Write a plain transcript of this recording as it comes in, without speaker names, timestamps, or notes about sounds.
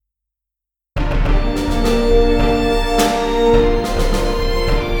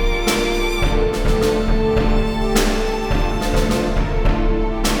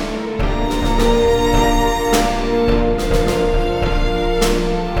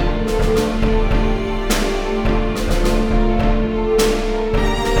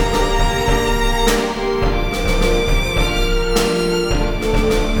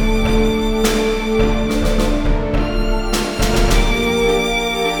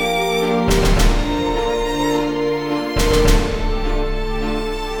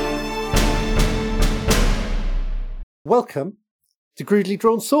welcome to Crudely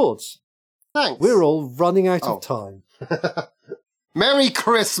Drawn Swords. Thanks. We're all running out of time. Merry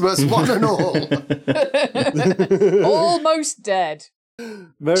Christmas, one and all. Almost dead.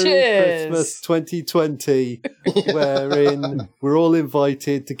 Merry Cheers. Christmas 2020, wherein we're all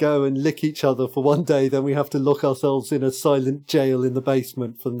invited to go and lick each other for one day, then we have to lock ourselves in a silent jail in the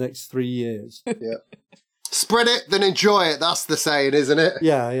basement for the next 3 years. Yeah. Spread it, then enjoy it. That's the saying, isn't it?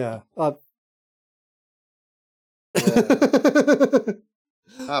 Yeah. Have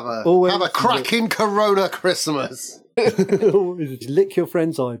Always a cracking Corona Christmas. Lick your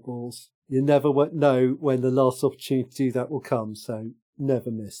friend's eyeballs. You never know when the last opportunity to do that will come, so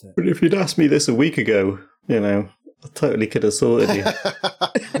never miss it. But if you'd asked me this a week ago, I totally could have sorted you.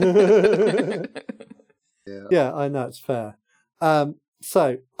 Yeah, I know, it's fair.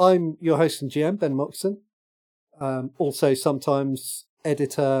 So, I'm your host and GM, Ben Moxon. Also sometimes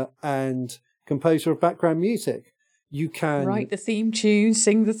editor and composer of background music. You can... Write the theme tune,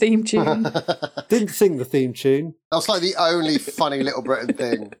 sing the theme tune. Didn't sing the theme tune. That's like the only funny Little Britain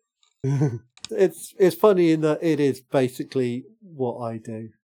thing. It's funny in that it is basically what I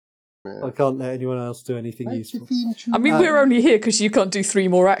do. Yeah. I can't let anyone else do anything useful. I mean, we're only here because you can't do 3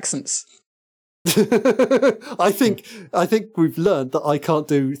 more accents. I think we've learned that I can't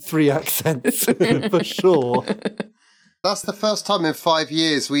do 3 accents for sure. That's the first time in 5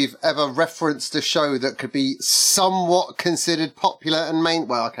 years we've ever referenced a show that could be somewhat considered popular and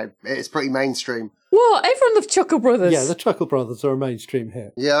it's pretty mainstream. What? Everyone loves Chuckle Brothers. Yeah, the Chuckle Brothers are a mainstream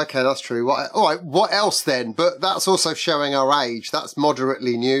hit. Yeah, okay, that's true. All right, what else then? But that's also showing our age. That's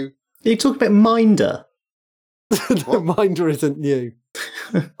moderately new. You talk about Minder. No, Minder isn't new.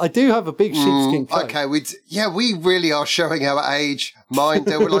 I do have a big sheepskin coat. Okay, we really are showing our age.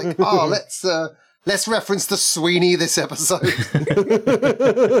 Minder, we're like, let's reference the Sweeney this episode.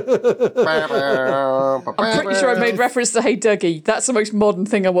 I'm pretty sure I made reference to Hey Dougie. That's the most modern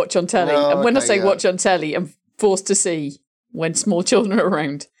thing I watch on telly. Oh, and when I okay, say yeah. watch on telly, I'm forced to see when small children are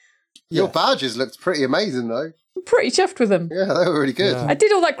around. Your badges looked pretty amazing, though. I'm pretty chuffed with them. Yeah, they were really good. Yeah. I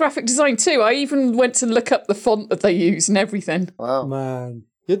did all that graphic design too. I even went to look up the font that they use and everything. Wow. Man,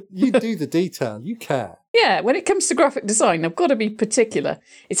 you do the detail. You care. Yeah, when it comes to graphic design, I've got to be particular.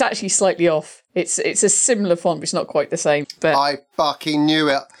 It's actually slightly off. It's a similar font, but it's not quite the same. But I fucking knew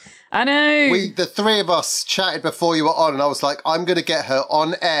it. I know. The 3 of us chatted before you were on, and I was like, I'm going to get her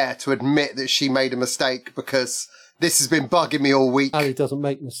on air to admit that she made a mistake because this has been bugging me all week. Ali doesn't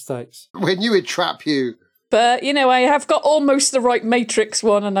make mistakes. We knew it'd trap you. But, I have got almost the right Matrix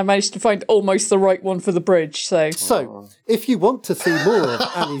one, and I managed to find almost the right one for the bridge, so... So, if you want to see more of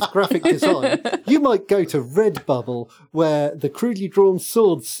Ali's graphic design, you might go to Redbubble, where the Crudely Drawn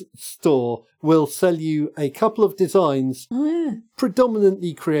Swords store will sell you a couple of designs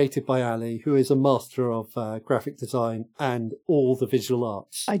predominantly created by Ali, who is a master of graphic design and all the visual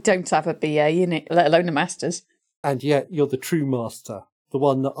arts. I don't have a BA in it, let alone a master's. And yet, you're the true master, the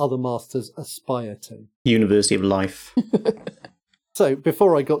one that other masters aspire to. University of Life. So,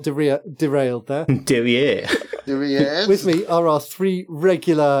 before I got derailed there... Derriere. With me are our 3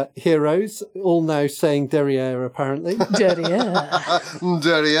 regular heroes, all now saying derriere, apparently. Derriere.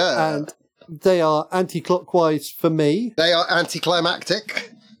 Derriere. And they are anti-clockwise for me. They are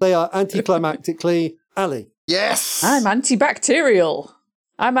anticlimactic. They are anticlimactically Ali. Yes! I'm antibacterial.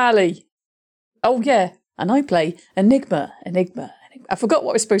 I'm Ali. Oh, yeah, and I play Enigma. I forgot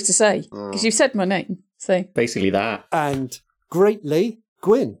what I was supposed to say, because you said my name, so... Basically that. And greatly,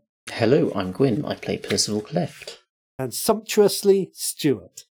 Gwyn. Hello, I'm Gwyn. I play Percival Cleft. And sumptuously,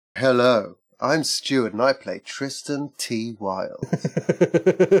 Stuart. Hello, I'm Stuart and I play Tristan T. Wilde.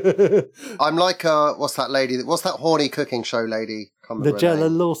 I'm like, what's that horny cooking show lady?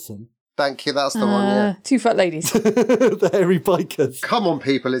 Nigella Lawson. Thank you, that's the one, yeah. 2 fat ladies. The hairy bikers. Come on,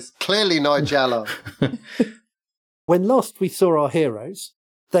 people, it's clearly Nigella. When last we saw our heroes,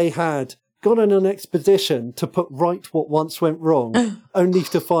 they had gone on an expedition to put right what once went wrong, only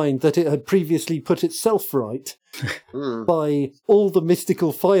to find that it had previously put itself right by all the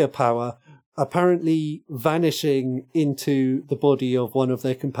mystical firepower apparently vanishing into the body of one of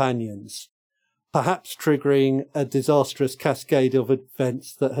their companions, perhaps triggering a disastrous cascade of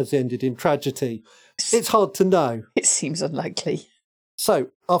events that has ended in tragedy. It's hard to know. It seems unlikely. So,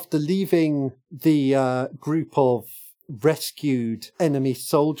 after leaving the group of rescued enemy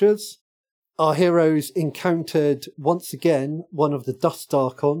soldiers, our heroes encountered once again one of the Dust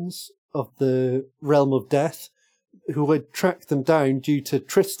Archons of the Realm of Death, who had tracked them down due to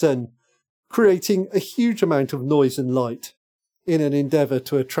Tristan creating a huge amount of noise and light in an endeavour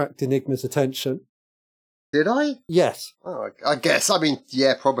to attract Enigma's attention. Did I? Yes. Oh, I guess. I mean,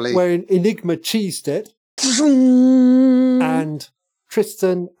 yeah, probably. Where Enigma cheesed it, And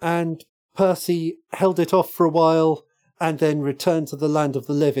Tristan and Percy held it off for a while and then returned to the land of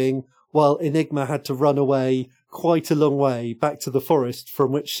the living, while Enigma had to run away quite a long way back to the forest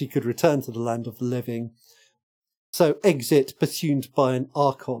from which she could return to the land of the living. So exit pursued by an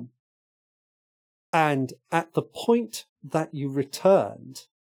Archon. And at the point that you returned,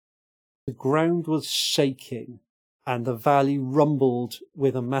 the ground was shaking and the valley rumbled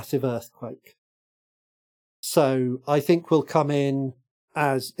with a massive earthquake. So I think we'll come in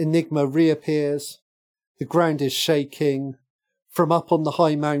as Enigma reappears. The ground is shaking. From up on the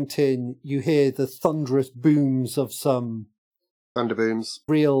high mountain, you hear the thunderous booms of some Thunder booms.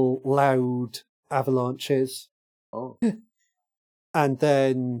 real loud avalanches. Oh. And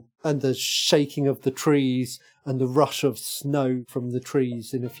the shaking of the trees and the rush of snow from the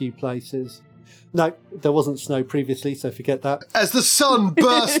trees in a few places. No, there wasn't snow previously, so forget that. As the sun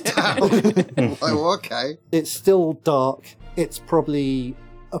burst down. Oh, okay. It's still dark. It's probably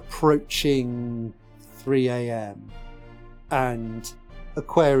approaching 3 a.m. And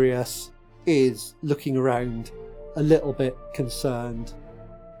Aquarius is looking around a little bit concerned.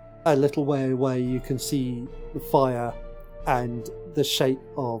 A little way away you can see the fire and the shape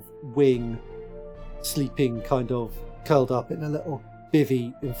of Wing sleeping kind of curled up in a little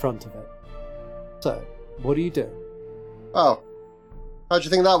bivvy in front of it. So, what do you do? Oh. How'd you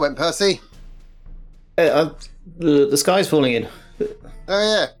think that went, Percy? The sky's falling in. Oh,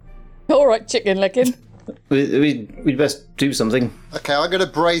 yeah. All right, chicken licking. We'd best do something. Okay, I'm going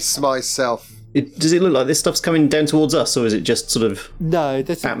to brace myself. Does it look like this stuff's coming down towards us, or is it just sort of No,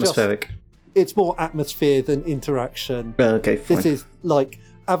 this is atmospheric? It's more atmosphere than interaction. Okay, fine. This is like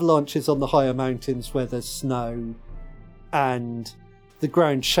avalanches on the higher mountains where there's snow and the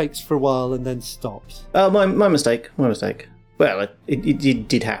ground shakes for a while and then stops. Oh, my mistake. My mistake. Well, it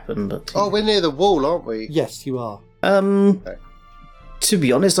did happen, but... Oh, we're near the wall, aren't we? Yes, you are. To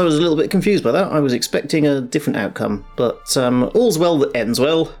be honest, I was a little bit confused by that. I was expecting a different outcome, but all's well that ends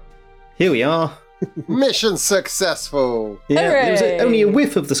well. Here we are. Mission successful. Yeah, there was Hooray! only a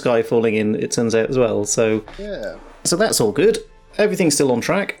whiff of the sky falling in, it turns out, as well. So Yeah. that's all good. Everything's still on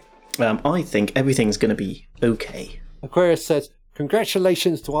track. I think everything's going to be okay. Aquarius says,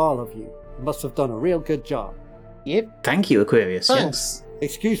 "Congratulations to all of you. You must have done a real good job." Yep. Thank you, Aquarius. Thanks.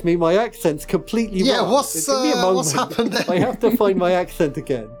 Excuse me, my accent's completely Yeah, wrong. what's, Give me a moment. what's happened there? I have to find my accent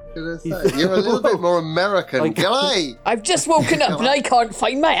again. You're a little bit more American. Like- G'day. I've just woken up and I can't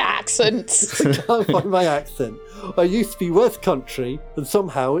find my accent. I can't find my accent. I used to be West Country, and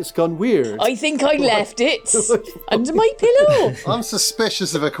somehow it's gone weird. I think I left it under my pillow. I'm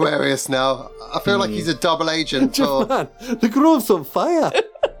suspicious of Aquarius now. I feel like he's a double agent. Or... Man, the grove's on fire.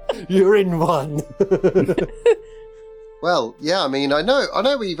 You're in one. Well, yeah, I mean, I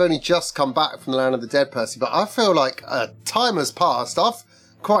know we've only just come back from the land of the dead, Percy, but I feel like time has passed. I've,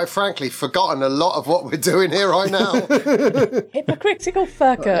 quite frankly, forgotten a lot of what we're doing here right now. Hypocritical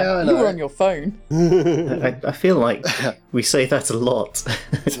fucker. Yeah, I You were know. on your phone. I feel like we say that a lot.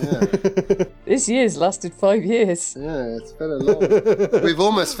 This year's lasted 5 years. Yeah, it's been a long... We've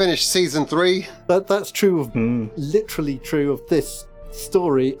almost finished season 3. That's true of literally true of this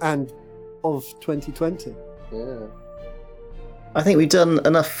story and of 2020. Yeah. I think we've done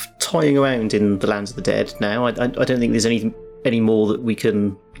enough toying around in the lands of the dead now. I don't think there's any more that we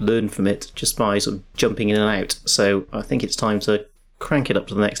can learn from it just by sort of jumping in and out. So I think it's time to crank it up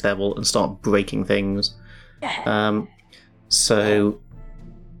to the next level and start breaking things. So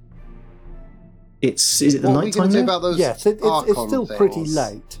is it the What are we night going time to do now? about those Yes, it's Archon still things? pretty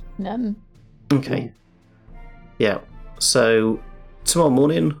late. None. Okay. Yeah. So tomorrow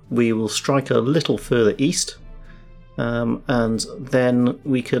morning we will strike a little further east, and then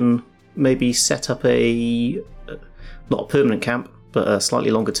we can maybe set up not a permanent camp, but a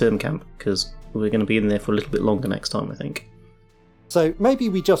slightly longer term camp, because we're going to be in there for a little bit longer next time, I think. So maybe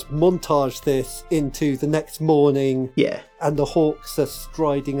we just montage this into the next morning, Yeah. and the Hawks are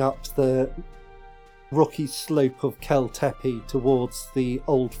striding up the rocky slope of Kel Tepe towards the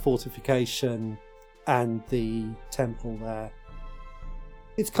old fortification and the temple there.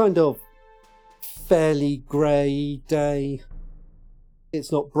 It's kind of fairly grey day.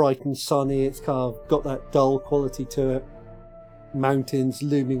 It's not bright and sunny, it's kind of got that dull quality to it. Mountains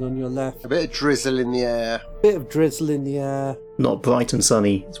looming on your left. A bit of drizzle in the air. Bit of drizzle in the air. Not bright and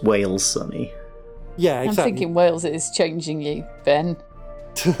sunny, it's Wales sunny. Yeah, I'm exactly. thinking Wales is changing you, Ben.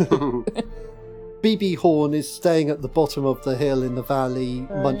 BB Horn is staying at the bottom of the hill in the valley,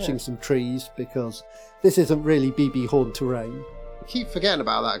 munching some trees, because this isn't really BB Horn terrain. I keep forgetting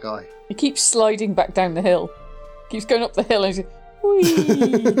about that guy. He keeps sliding back down the hill. Keeps going up the hill and he's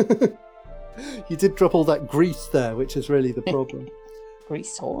whee. You did drop all that grease there, which is really the problem.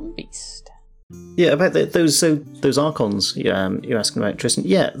 Greasehorn beast. Yeah, about those Archons you're asking about, Tristan.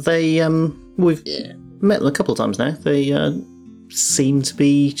 Yeah, they we've met them a couple of times now. They seem to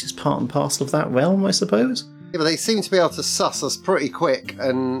be just part and parcel of that realm, I suppose. Yeah, but they seem to be able to suss us pretty quick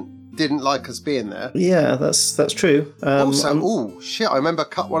and didn't like us being there. Yeah, that's true. Also, shit, I remember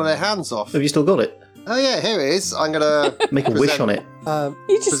cut one of their hands off. Have you still got it? Oh yeah, here it is. I'm gonna Make a wish on it.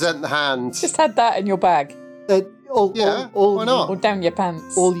 You just present the hand. just had that in your bag Why not? or down your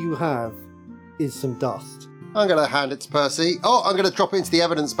pants. All you have is some dust. I'm gonna hand it to Percy. Oh, I'm gonna drop it into the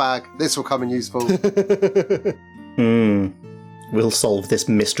evidence bag. This will come in useful. We'll solve this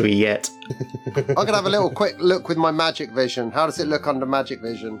mystery yet. I'm gonna have a little quick look with my magic vision. How does it look under magic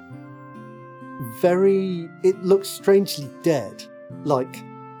vision? It looks strangely dead, like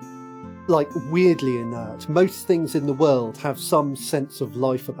weirdly inert. Most things in the world have some sense of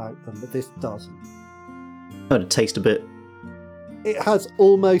life about them, but this doesn't. Oh, it tastes a bit. It has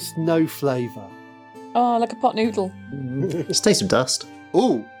almost no flavour. Oh, like a pot noodle. It's a taste of dust.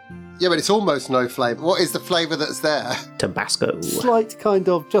 Ooh, yeah, but it's almost no flavour. What is the flavour that's there? Tabasco. Slight kind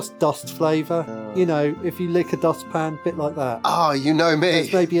of just dust flavour. You know, if you lick a dustpan, bit like that. Oh, you know me.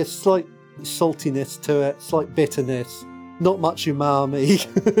 There's maybe a slight saltiness to it, slight bitterness. Not much umami.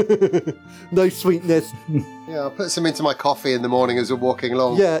 No sweetness. Yeah, I'll put some into my coffee in the morning as we're walking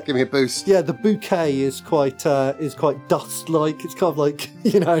along. Yeah. Give me a boost. Yeah, the bouquet is quite dust-like. It's kind of like,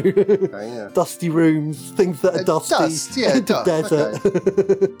 Okay, yeah. dusty rooms, things that are dusty. Dust, yeah, the dust, desert.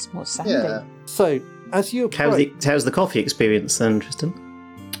 okay. It's more sandy. Yeah. So, as you approach... How's the coffee experience then, Tristan?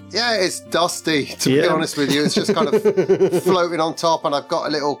 Yeah, it's dusty, to be honest with you. It's just kind of floating on top, and I've got a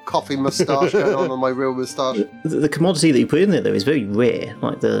little coffee moustache going on my real moustache. The commodity that you put in there, though, is very rare,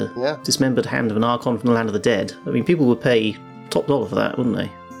 like the Yeah. dismembered hand of an Archon from the land of the dead. I mean, people would pay top dollar for that, wouldn't they?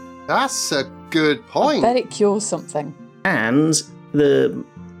 That's a good point. Bet it cures something. And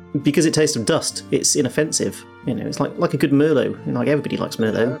because it tastes of dust, it's inoffensive. You know, it's like a good Merlot. Like everybody likes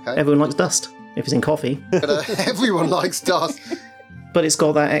Merlot. Okay. Everyone likes dust if it's in coffee. But, everyone likes dust. But it's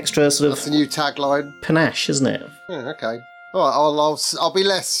got that extra sort That's of a new tagline. panache, isn't it? Yeah, okay. All right, I'll be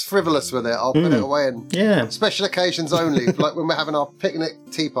less frivolous with it. I'll put it away in Yeah. special occasions only, like when we're having our picnic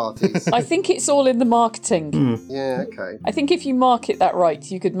tea parties. I think it's all in the marketing. Yeah, okay. I think if you market that right,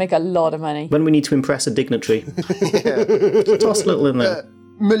 you could make a lot of money. When we need to impress a dignitary, Yeah. toss a little in there.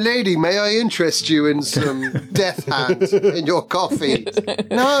 Milady, may I interest you in some death hand in your coffee?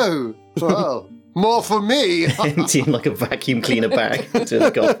 No. Well, more for me. Emptying like a vacuum cleaner bag into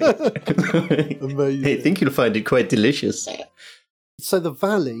the coffee. Amazing. I think you'll find it quite delicious. So the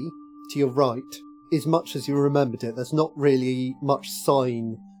valley, to your right, is much as you remembered it. There's not really much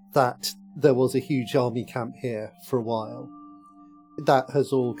sign that there was a huge army camp here for a while. That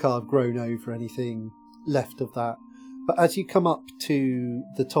has all kind of grown over anything left of that. But as you come up to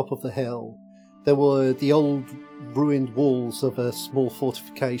the top of the hill, there were the old ruined walls of a small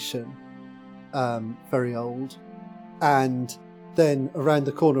fortification, very old. And then around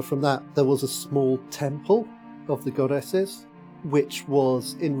the corner from that, there was a small temple of the goddesses, which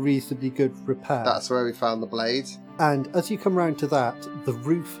was in reasonably good repair. That's where we found the blade. And as you come round to that, the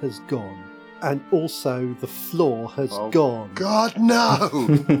roof has gone. And also the floor has gone. God, no!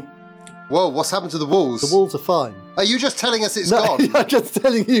 Whoa, what's happened to the walls? The walls are fine. Are you just telling us it's No, gone? I'm just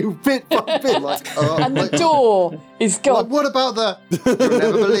telling you bit by bit. And the door is gone. Like, what about the... You'll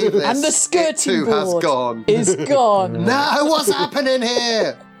never believe this. And the skirting It too board has gone. is gone. No, what's happening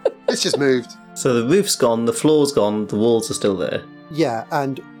here? It's just moved. So the roof's gone, the floor's gone, the walls are still there. Yeah,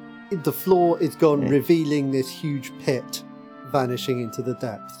 and the floor is gone, revealing this huge pit vanishing into the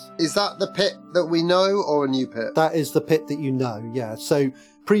depths. Is that the pit that we know or a new pit? That is the pit that you know, yeah. So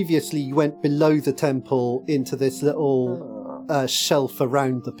previously you went below the temple into this little shelf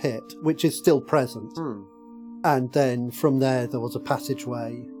around the pit, which is still present. And then from there was a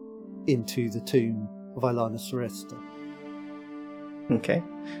passageway into the tomb of Ilana Sarista. Okay.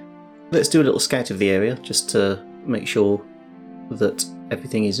 Let's do a little scout of the area, just to make sure that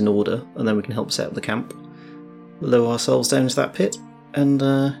everything is in order, and then we can help set up the camp. Lower ourselves down into that pit, and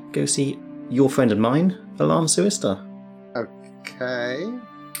go see your friend and mine, Ilana Sarista. Okay.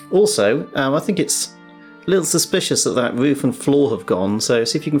 Also, I think it's a little suspicious that roof and floor have gone, so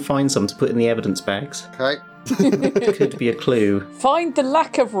see if you can find some to put in the evidence bags. Okay. Could be a clue. Find the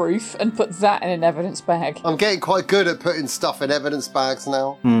lack of roof and put that in an evidence bag. I'm getting quite good at putting stuff in evidence bags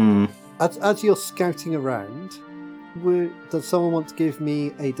now. As you're scouting around, does someone want to give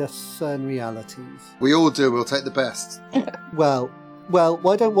me a discern realities? We all do. We'll take the best. Well,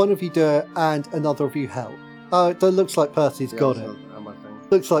 why don't one of you do it and another of you help? Oh, it looks like Percy's got it.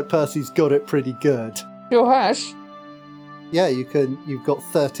 Looks like Percy's got it pretty good. Your hash. Yeah, you've got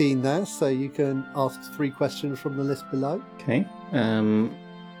 13 there, so you can ask 3 questions from the list below. Okay.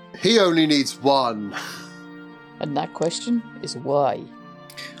 He only needs one. And that question is why.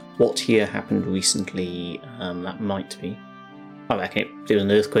 What here happened recently? That might be. I reckon it was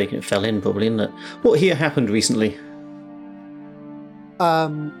an earthquake and it fell in, probably, isn't it? What here happened recently?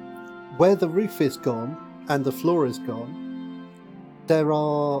 Where the roof is gone and the floor is gone, there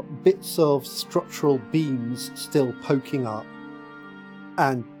are bits of structural beams still poking up,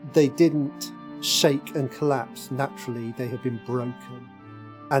 and they didn't shake and collapse naturally, they have been broken.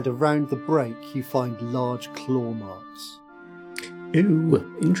 And around the break you find large claw marks.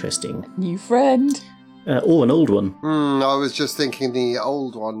 Ooh, interesting. New friend. Or an old one. I was just thinking the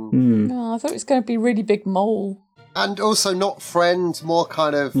old one. No, I thought it was going to be a really big mole. And also not friend, more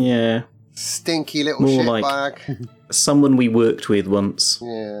kind of Yeah. stinky little More like- shitbag. Someone we worked with once.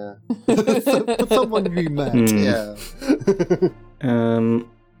 Yeah. For someone you met. Yeah.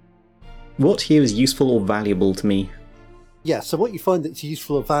 What here is useful or valuable to me? Yeah, so what you find that's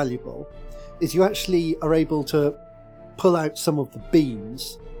useful or valuable is you actually are able to pull out some of the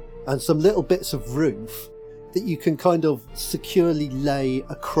beams and some little bits of roof that you can kind of securely lay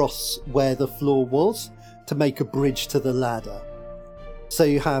across where the floor was to make a bridge to the ladder. So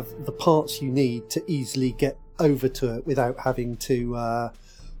you have the parts you need to easily get over to it without having to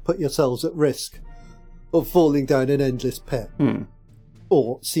put yourselves at risk of falling down an endless pit.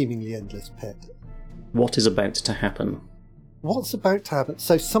 Or seemingly endless pit. What is about to happen? What's about to happen?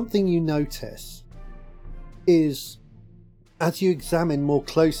 So something you notice is, as you examine more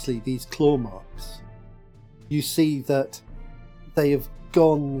closely these claw marks, you see that they have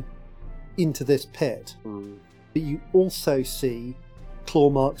gone into this pit, but you also see claw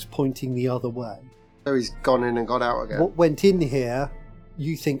marks pointing the other way. So he's gone in and got out again. What went in here,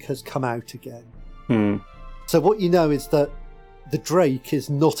 you think has come out again. Hmm. So what you know is that the Drake is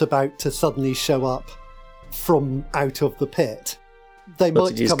not about to suddenly show up from out of the pit. They But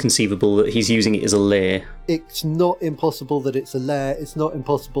might it is come. conceivable that he's using it as a lair. It's not impossible that it's a lair. It's not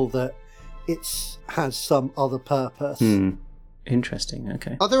impossible that it has some other purpose. Interesting,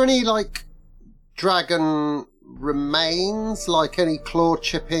 okay. Are there any, like, dragon remains? Like any claw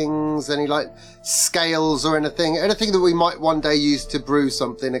chippings? Any, like, scales or anything? Anything that we might one day use to brew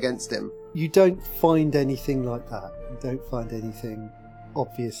something against him? You don't find anything like that. You don't find anything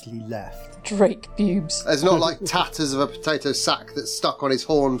obviously left. Drake pubes. There's not, like, tatters of a potato sack that's stuck on his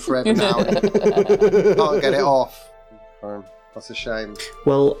horn forever now. Can't get it off. That's a shame.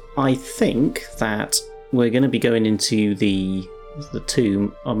 Well, I think that we're going to be going into the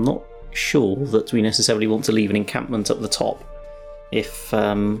tomb. I'm not sure that we necessarily want to leave an encampment at the top. If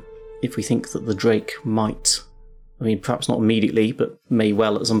we think that the Drake might, I mean, perhaps not immediately, but may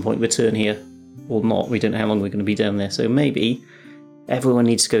well at some point return here, or not. We don't know how long we're going to be down there. So maybe everyone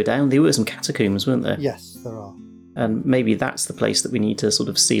needs to go down. There were some catacombs, weren't there? Yes, there are. And maybe that's the place that we need to sort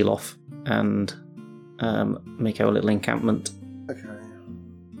of seal off and make our little encampment. Okay.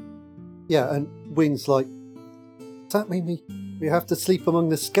 Yeah, and Wing's like, does that mean we have to sleep among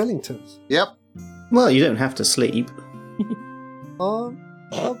the skeletons? Yep. Well, you don't have to sleep. I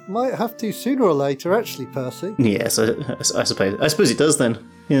might have to sooner or later, actually, Percy. Yes, I suppose. I suppose it does then.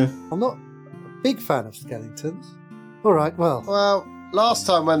 Yeah. I'm not a big fan of skeletons. All right, well, Well, last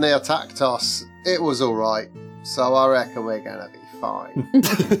time when they attacked us, it was alright. So I reckon we're going to be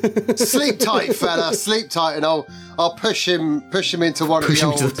fine. Sleep tight, fella. Sleep tight, and I'll push him into one Push him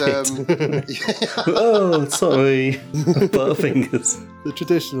of to the the Oh, sorry. Butterfingers. the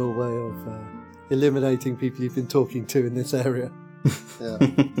traditional way of eliminating people you've been talking to in this area. Yeah.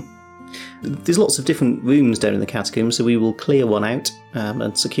 There's lots of different rooms down in the catacombs, so we will clear one out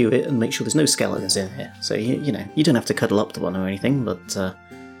and secure it and make sure there's no skeletons in here. So, you know, you don't have to cuddle up to one or anything, but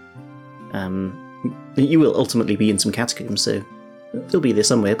you will ultimately be in some catacombs, so they'll be there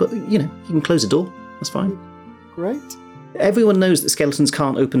somewhere. But, you know, you can close a door. That's fine. Great. Everyone knows that skeletons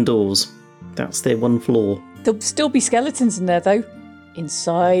can't open doors. That's their one flaw. There'll still be skeletons in there, though.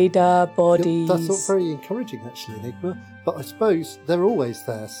 Inside our bodies. That's not very encouraging, actually, Enigma. But I suppose they're always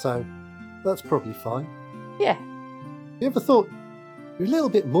there, so that's probably fine. Yeah. You ever thought you're a little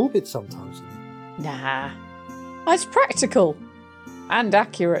bit morbid sometimes, Enigma? Nah. It's practical. And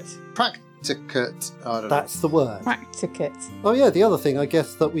accurate. Practicate. I don't know. That's the word. Practicate. Oh yeah, the other thing I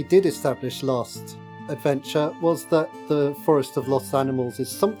guess that we did establish last adventure was that the Forest of Lost Animals is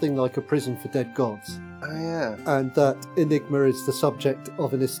something like a prison for dead gods, Oh, yeah. and that Enigma is the subject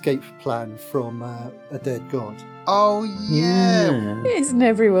of an escape plan from a dead god. Oh, yeah. Isn't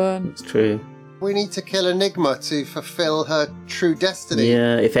everyone? That's true. We need to kill Enigma to fulfill her true destiny.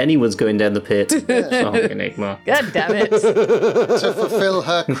 Yeah, if anyone's going down the pit, it's not Enigma. God damn it. To fulfill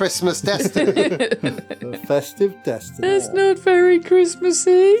her Christmas destiny. The festive destiny. That's not very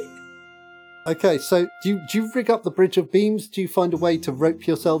Christmassy. Okay, so do you rig up the bridge of beams? Do you find a way to rope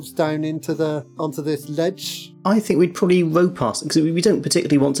yourselves down onto this ledge? I think we'd probably rope us, because we don't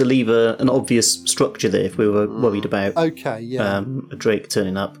particularly want to leave an obvious structure there if we were worried about Okay, yeah. a Drake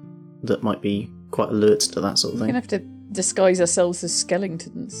turning up that might be quite alert to that sort of We're thing. going to have to disguise ourselves as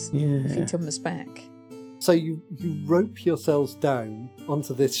skeletons. Yeah. If he tumbles back. So you rope yourselves down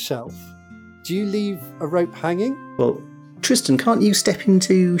onto this shelf. Do you leave a rope hanging? Well, Tristan, can't you step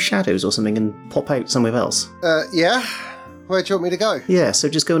into shadows or something and pop out somewhere else? Yeah? Where do you want me to go? Yeah, so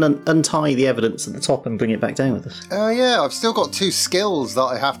just go and untie the evidence at the top and bring it back down with us. Oh, yeah, I've still got 2 skills that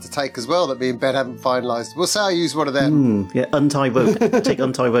I have to take as well that me and Ben haven't finalised. We'll say I use one of them. Yeah, untie rope. Take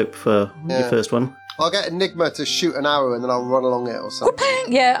untie rope for your first one. I'll get Enigma to shoot an arrow and then I'll run along it or something.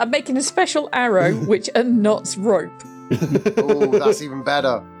 Yeah, I'm making a special arrow which unknots rope. Oh, that's even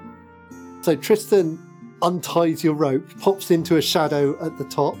better. So Tristan unties your rope, pops into a shadow at the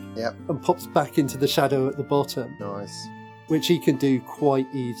top, Yep, and pops back into the shadow at the bottom, nice. which he can do quite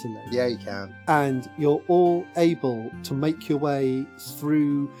easily. Yeah, you can. And you're all able to make your way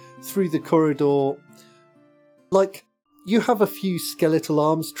through the corridor. Like, you have a few skeletal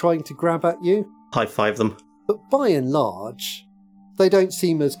arms trying to grab at you, High five them. but by and large, they don't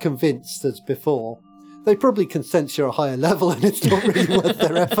seem as convinced as before. They probably can sense you're a higher level and it's not really worth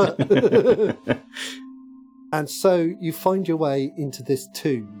their effort. And so you find your way into this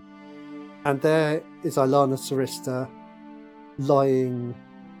tomb. And there is Ilana Sarista lying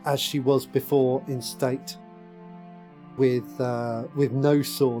as she was before in state, with no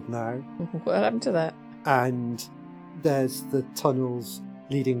sword now. What happened to that? And there's the tunnels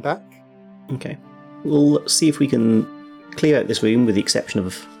leading back. Okay. We'll see if we can clear out this room with the exception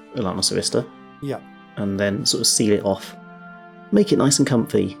of Ilana Sarista, Yeah. and then sort of seal it off. Make it nice and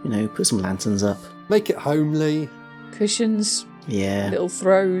comfy, put some lanterns up. Make it homely. Cushions, Yeah. little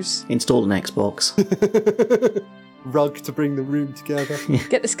throws. Install an Xbox. Rug to bring the room together.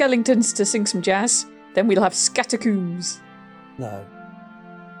 Get the skeletons to sing some jazz. Then we'll have scatacooms. No.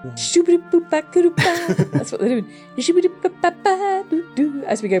 Shoo-ba-doo-boo-ba-doo-ba. That's what they're doing. Shoo-ba-doo-ba-ba-doo-doo,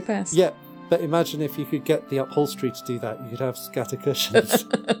 as we go past. Yeah, but imagine if you could get the upholstery to do that. You could have scatter cushions.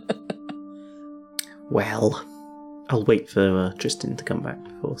 Well, I'll wait for Tristan to come back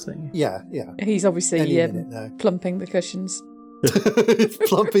before saying. Yeah. He's obviously Any minute now. plumping the cushions. It's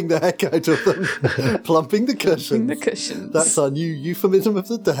plumping the heck out of them. Plumping the cushions. Plumping the cushions. That's our new euphemism of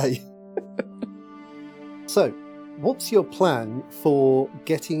the day. So, what's your plan for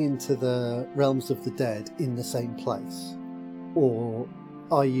getting into the realms of the dead in the same place? Or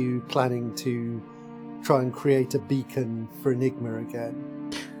are you planning to try and create a beacon for Enigma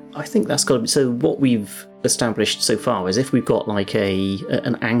again? I think that's got to be. So what we've established so far is if we've got like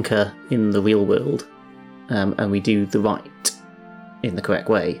an anchor in the real world, and we do the rite in the correct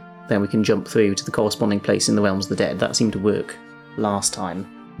way, then we can jump through to the corresponding place in the realms of the dead. That seemed to work last time.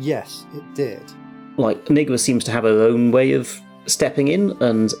 Yes, it did. Like, Enigma seems to have her own way of stepping in,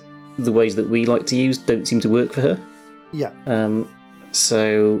 and the ways that we like to use don't seem to work for her. Yeah.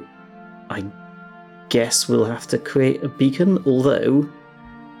 So I guess we'll have to create a beacon, although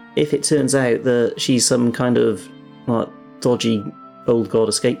if it turns out that she's some kind of like dodgy old god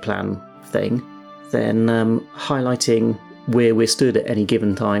escape plan thing, then highlighting where we're stood at any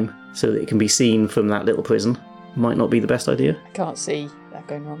given time so that it can be seen from that little prison might not be the best idea. I can't see that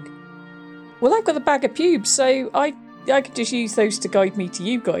going wrong. Well, I've got the bag of pubes, so I could just use those to guide me to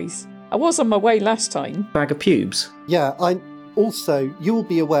you guys. I was on my way last time. Bag of pubes? Yeah, also, you'll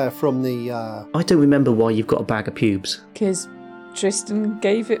be aware from the... I don't remember why you've got a bag of pubes. Because Tristan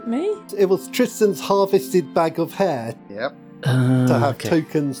gave it me? It was Tristan's harvested bag of hair Yep. to have Okay.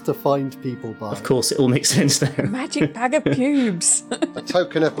 tokens to find people by. Of course, it all makes sense now. Magic bag of pubes. A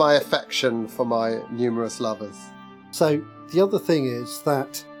token of my affection for my numerous lovers. So, the other thing is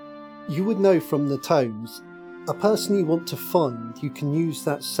that you would know from the tomes, a person you want to find, you can use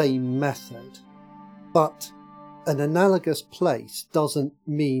that same method. But an analogous place doesn't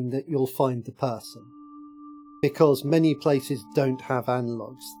mean that you'll find the person, because many places don't have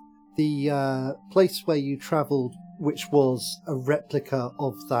analogues. The place where you travelled, which was a replica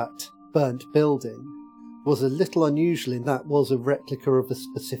of that burnt building, was a little unusual in that was a replica of a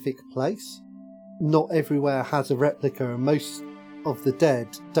specific place. Not everywhere has a replica, and most of the dead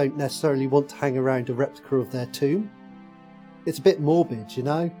don't necessarily want to hang around a replica of their tomb. It's a bit morbid, you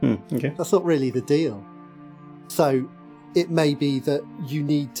know? Okay. That's not really the deal. So, it may be that you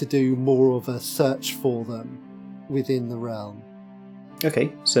need to do more of a search for them within the realm.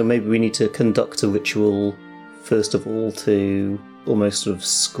 Okay, so maybe we need to conduct a ritual first of all to almost sort of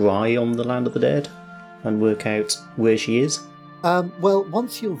scry on the land of the dead and work out where she is. Well,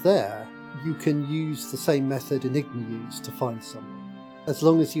 once you're there, you can use the same method Enigma used to find someone, as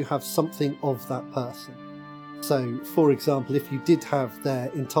long as you have something of that person. So, for example, if you did have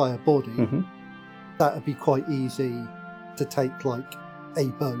their entire body, that would be quite easy to take, like, a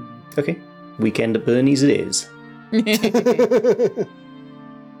bone. Okay, weekend at Bernie's it is. The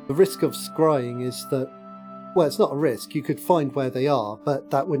risk of scrying is that, well, it's not a risk. You could find where they are,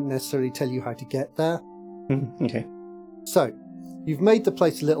 but that wouldn't necessarily tell you how to get there. Okay. So, you've made the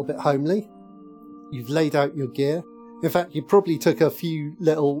place a little bit homely. You've laid out your gear. In fact, you probably took a few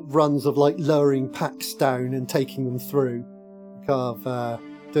little runs of, like, lowering packs down and taking them through. Kind of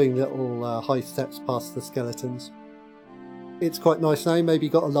doing little high steps past the skeletons. It's quite nice now. Maybe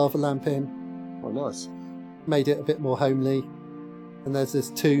got a lava lamp in. Oh, nice. Made it a bit more homely. And there's this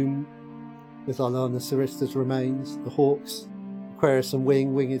tomb with Alana Sarista's remains, the hawks, Aquarius and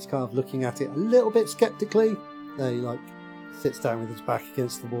Wing. Wing is kind of looking at it a little bit skeptically. They, like, sits down with his back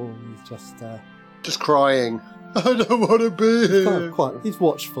against the wall and he's just crying. I don't want to be here. kind of he's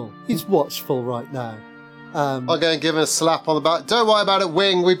watchful. He's watchful right now. I'm going to give him a slap on the back. Don't worry about it,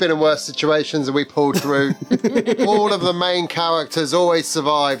 Wing. We've been in worse situations and we pulled through. All of the main characters always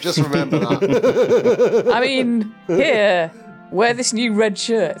survive. Just remember that. I mean, here, wear this new red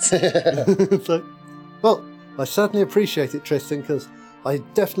shirt. So, well, I certainly appreciate it, Tristan, because I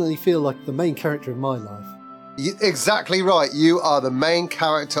definitely feel like the main character in my life. Exactly right. You are the main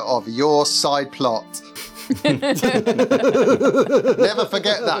character of your side plot. Never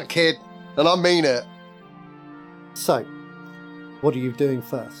forget that, kid. And I mean it. So, what are you doing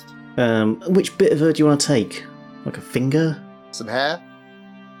first? Which bit of her do you want to take? Like a finger? Some hair?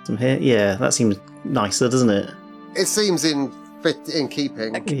 Some hair? Yeah, that seems nicer, doesn't it? It seems in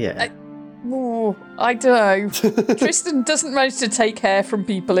keeping. Yeah. I don't know. Tristan doesn't manage to take hair from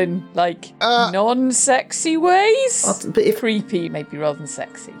people in, like, non-sexy ways. But if Creepy, maybe, rather than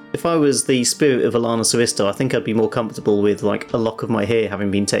sexy. If I was the spirit of Alana Sarista, I think I'd be more comfortable with, like, a lock of my hair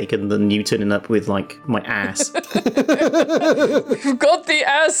having been taken than you turning up with, like, my ass. We've got the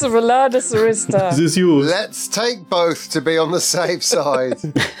ass of Alana Sarista. Is this yours? Let's take both to be on the safe side.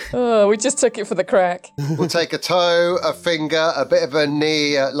 Oh, we just took it for the crack. We'll take a toe, a finger, a bit of a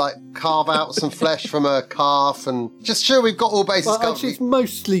knee, like carve out some flesh from a calf, and just sure we've got all bases Well, covered. actually,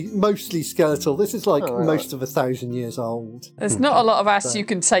 it's mostly skeletal. This is like most of 1,000 years old. There's not a lot of ass you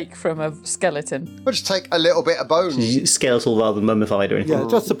can take from a skeleton. We'll just take a little bit of bone. Skeletal rather than mummified or anything. Yeah,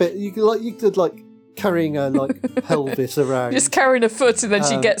 just a bit. You could carrying a pelvis around. Just carrying a foot and then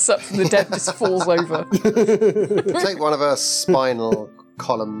she gets up from the dead and just falls over. Take one of her spinal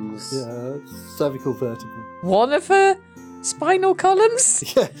columns. Yeah, cervical vertebra. One of her spinal columns?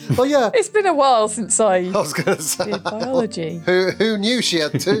 Yeah. Oh yeah. It's been a while since I was going to say. did biology. Who knew she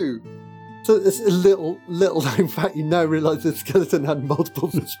had two? So it's a little known fact. You now realise the skeleton had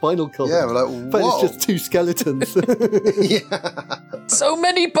multiple spinal columns. Yeah, we're like, but whoa. it's just two skeletons. Yeah. So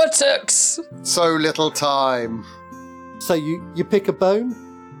many buttocks! So little time. So you pick a bone.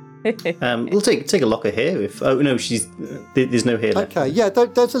 We'll take a lock of hair if. Oh no, there's no hair left. Okay, yeah.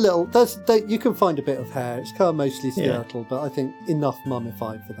 There's a little. You can find a bit of hair. It's kind of mostly skeletal, but I think enough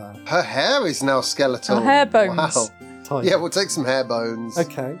mummified for that. Her hair is now skeletal. Her hair bones. Wow. Tiny. Yeah, we'll take some hair bones.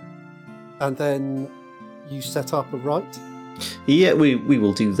 Okay. And then you set up a rite. Yeah, we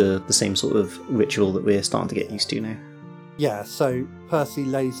will do the same sort of ritual that we're starting to get used to now. Yeah. So Percy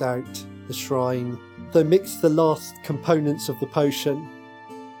lays out the shrine. They mix the last components of the potion.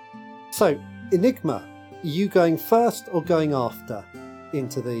 So, Enigma, are you going first or going after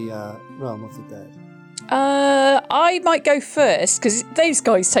into the realm of the dead? I might go first, because these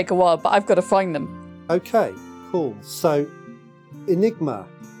guys take a while, but I've got to find them. Okay, cool. So, Enigma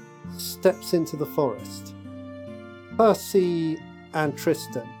steps into the forest. Percy and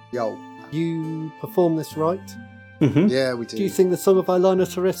Tristan, Yo. you perform this rite? Mm-hmm. Yeah, we do. Do you sing the Song of Ilana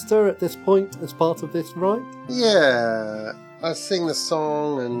Sarista at this point as part of this rite? Yeah. I sing the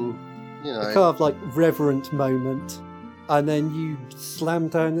song and, you know. A kind of like reverent moment. And then you slam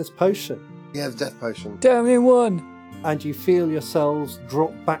down this potion. Yeah, the death potion. Damn in one. And you feel yourselves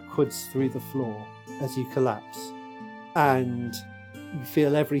drop backwards through the floor as you collapse. And you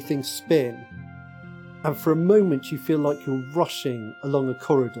feel everything spin. And for a moment you feel like you're rushing along a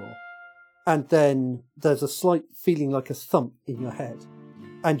corridor. And then there's a slight feeling like a thump in your head.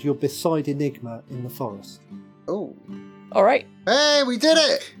 And you're beside Enigma in the forest. Oh. All right. Hey, we did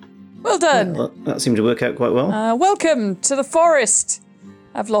it! Well done. Well, that seemed to work out quite well. Welcome to the forest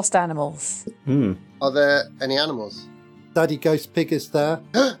of lost animals. Are there any animals? Daddy Ghost Pig is there.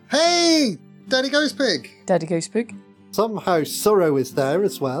 Hey! Daddy Ghost Pig! Daddy Ghost Pig. Somehow Sorrow is there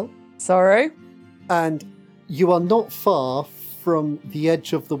as well. Sorrow. And you are not far from the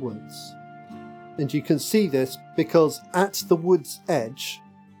edge of the woods. And you can see this because at the wood's edge,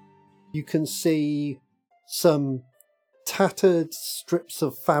 you can see some tattered strips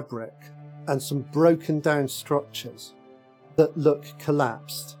of fabric and some broken down structures that look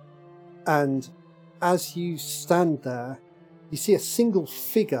collapsed. And as you stand there, you see a single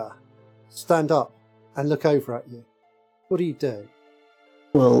figure stand up and look over at you. What do you do?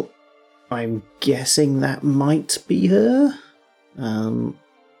 Well, I'm guessing that might be her.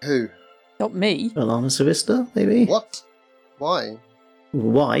 Who? Not me. Alana Savista, maybe? What? Why?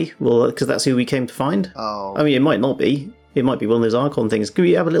 Why? Well, because that's who we came to find. Oh. I mean, it might not be. It might be one of those Archon things. Can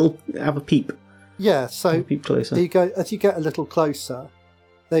we have a peep? Yeah, so Peep closer. as you get a little closer,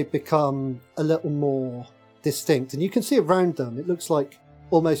 they become a little more distinct. And you can see around them, it looks like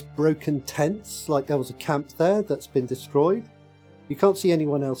almost broken tents, like there was a camp there that's been destroyed. You can't see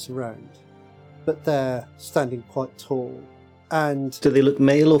anyone else around, but they're standing quite tall. And, Do they look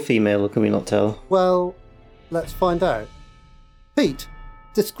male or female, or can we not tell? well, let's find out. Pete,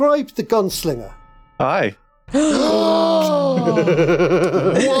 describe the gunslinger. Hi.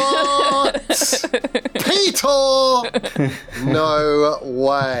 What? Peter! No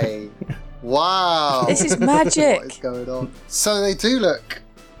way. Wow. This is magic. What is going on? So they do look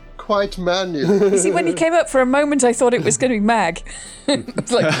quite manual. You see, when you came up for a moment, I thought it was going to be Mag.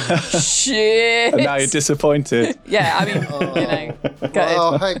 It's like, shit. And now you're disappointed. Yeah, I mean, gutted.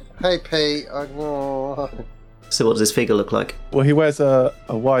 Oh, hey, Pete. So what does this figure look like? Well, he wears a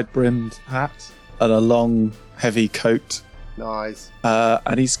wide-brimmed hat and a long, heavy coat. Nice.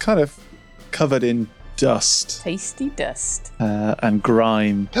 And he's kind of covered in dust Tasty dust. and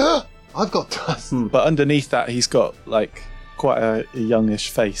grime. I've got dust. But underneath that, he's got like quite a youngish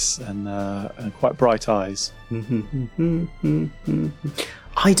face and quite bright eyes.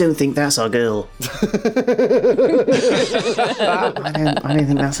 I don't think that's our girl. I don't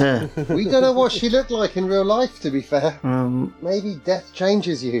think that's her. We don't know what she looked like in real life, to be fair. Maybe. Maybe death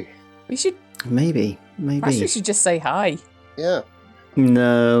changes you. We should, Maybe. perhaps we should just say hi. Yeah.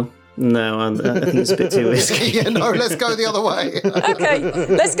 No, I think it's a bit too risky. Yeah, no, let's go the other way. Okay,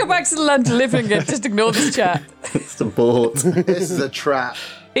 let's go back to the land of living and just ignore this chat. It's the board. This is a trap.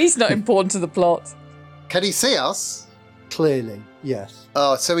 He's not important to the plot. Can he see us? Clearly, yes.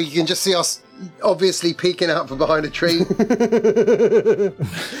 Oh, so he can just see us obviously peeking out from behind a tree.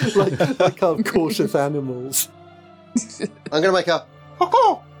 like cautious animals. I'm going to make a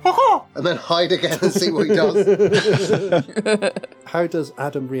and then hide again and see what he does. How does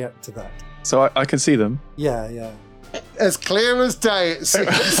Adam react to that? So I can see them. Yeah. As clear as day, it seems.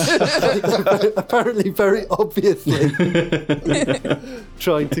 Apparently very obviously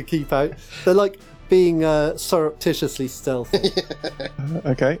trying to keep out. They're like being surreptitiously stealthy.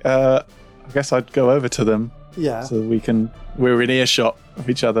 Okay. I guess I'd go over to them Yeah. so we're in earshot of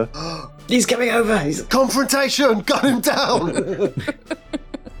each other. He's coming over. Confrontation! Gun him down!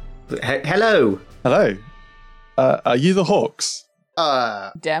 Hello. Hello. Are you the Hawks?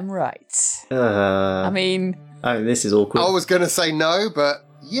 Damn right. I mean, this is awkward. I was going to say no, but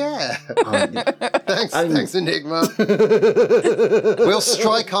yeah. Thanks, Enigma. We'll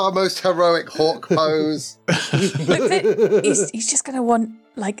strike our most heroic hawk pose. look, he's just going to want,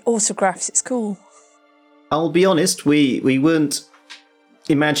 like, autographs. It's cool. I'll be honest, we weren't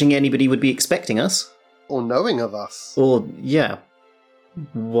imagining anybody would be expecting us. Or knowing of us. Or, yeah.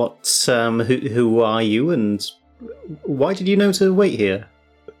 What, who are you, and why did you know to wait here?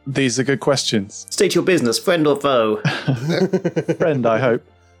 These are good questions. State your business, friend or foe. Friend, I hope.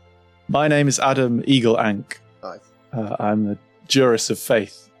 My name is Adam Eagle Ank. Nice. I'm the Juris of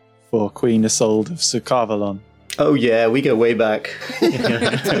Faith for Queen Isolde of Sucarvalon. Oh yeah, we go way back. I'm going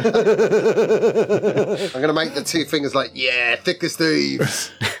to make the two fingers like, yeah, thick as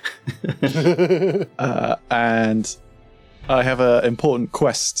thieves. And I have an important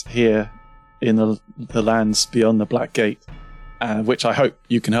quest here in the lands beyond the Black Gate, which I hope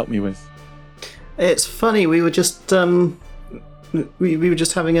you can help me with. It's funny, we were just we were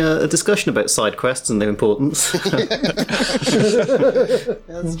just having a discussion about side quests and their importance. That's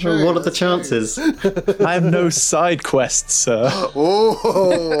true. What are the chances? I have no side quests, sir.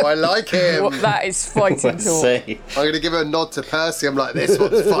 Oh, I like him. What, that is fighting Let's talk. say. I'm going to give a nod to Percy. I'm like, this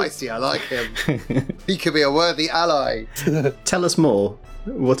one's feisty. I like him. He could be a worthy ally. Tell us more.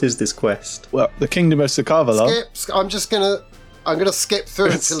 What is this quest? Well, the Kingdom of Sucarvalon. I'm just going to I'm going to skip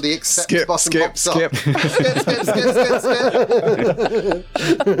through until the accept button pops up. skip. Skip.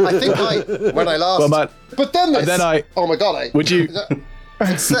 I think when I last... but then this... oh my God, Would you...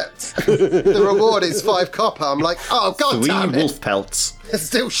 Accept. The reward is 5 copper. I'm like, oh, God 3 damn it. wolf pelts. It's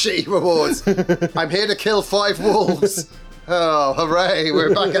still shitty rewards. I'm here to kill 5 wolves. Oh, hooray.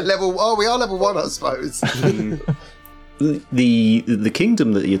 We're back at level... Oh, we are level 1, I suppose. The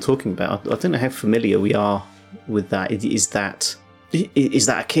kingdom that you're talking about, I don't know how familiar we are with that. Is that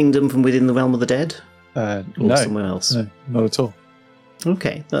a kingdom from within the realm of the dead? Or no. somewhere else? No, not at all.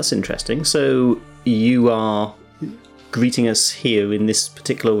 Okay, that's interesting. So you are greeting us here in this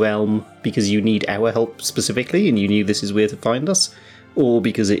particular realm because you need our help specifically and you knew this is where to find us? Or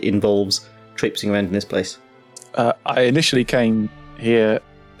because it involves traipsing around in this place? I initially came here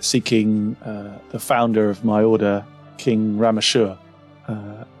seeking the founder of my order, King Ramashur,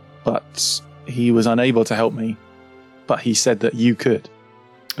 but he was unable to help me, but he said that you could.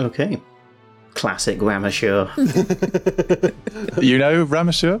 Okay. Classic Ramashur. You know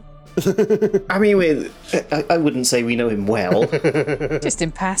Ramashur? I mean, I wouldn't say we know him well. Just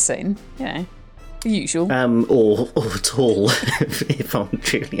in passing, you know, the usual. Or at all, if I'm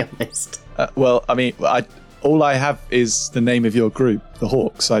truly honest. Well, I mean, all I have is the name of your group, the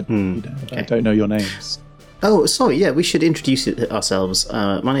Hawks. I don't know your names. Oh, sorry, yeah, we should introduce ourselves.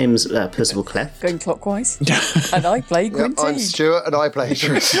 My name's Percival Cleft. Going clockwise. And I play Gwyn I'm Teague. Stuart and I play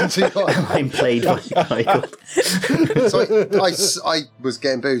Tristan. I'm played by Michael. So I was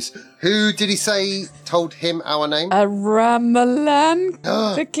getting booze. Who did he say told him our name? Ramalan,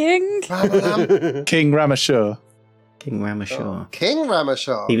 the king. Ramalam? King Ramashur. King Ramashur. King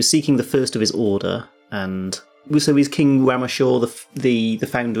Ramashur. He was seeking the first of his order, and so is King Ramashur the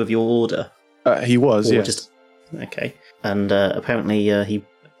founder of your order? He was, Or yes. Okay. And apparently he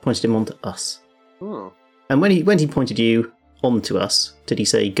pointed him on to us. Hmm. And when he pointed you on to us, did he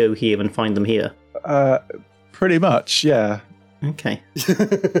say, go here and find them here? Pretty much, yeah. Okay.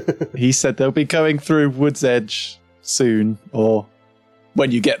 He said they'll be going through Wood's Edge soon, or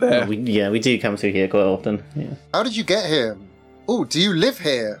when you get there. Well, we do come through here quite often. Yeah. How did you get here? Oh, do you live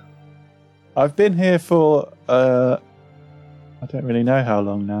here? I've been here for, I don't really know how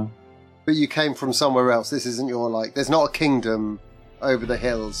long now. But you came from somewhere else. This isn't your, there's not a kingdom over the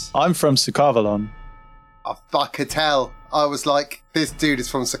hills. I'm from Sukavalon. I could tell. I was like, this dude is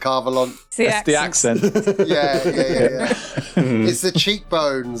from Sukavalon. It's the accent. Yeah. It's the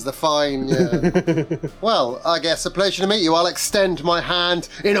cheekbones, the fine, yeah. Well, I guess a pleasure to meet you. I'll extend my hand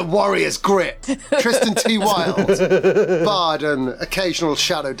in a warrior's grip. Tristan T. Wild, bard and occasional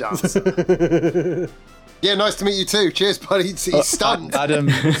shadow dance. Yeah, nice to meet you too. Cheers, buddy. He's stunned. Adam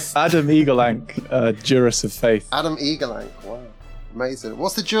Eagleank, Jurist of Faith. Adam Eagleank, wow. Amazing.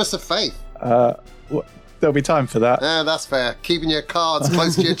 What's the Jurist of Faith? There'll be time for that. Yeah, that's fair. Keeping your cards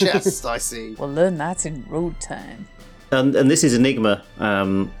close to your chest, I see. We'll learn that in road time. And this is Enigma, Hi.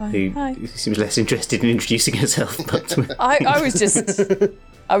 who seems less interested in introducing herself. But I was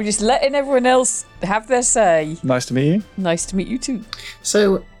just letting everyone else have their say. Nice to meet you. Nice to meet you too.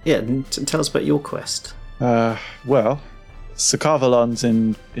 So, yeah, tell us about your quest. Well, Sukavalon's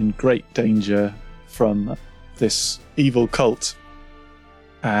in great danger from this evil cult.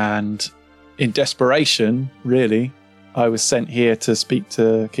 And in desperation, really, I was sent here to speak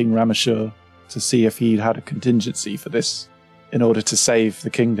to King Ramashur to see if he'd had a contingency for this in order to save the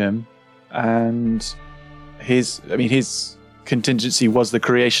kingdom. And his contingency was the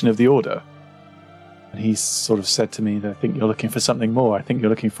creation of the order. And he sort of said to me that I think you're looking for something more. I think you're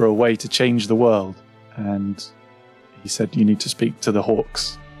looking for a way to change the world. And he said you need to speak to the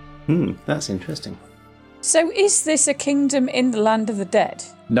Hawks. That's interesting. So is this a kingdom in the land of the dead?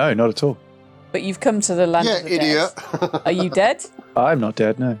 No, not at all. But you've come to the land of the idiot. dead. Are you dead? I'm not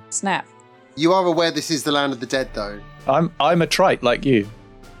dead, no. Snap. You are aware this is the land of the dead, though. I'm a trite like you.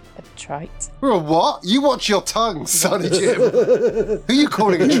 A trite. You're a what? You watch your tongue, Sonny Jim. Who are you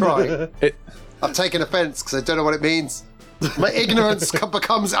calling a trite? I've taken offence because I don't know what it means. My ignorance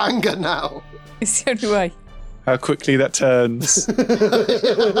becomes anger now. It's the only way. How quickly that turns.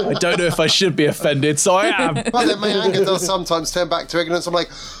 I don't know if I should be offended, so I am. But then my anger does sometimes turn back to ignorance. I'm like,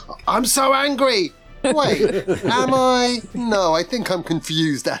 I'm so angry. Wait, am I? No, I think I'm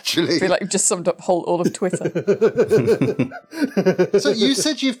confused, actually. I feel like you've just summed up all of Twitter. So you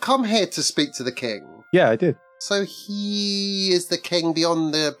said you've come here to speak to the king. Yeah, I did. So he is the king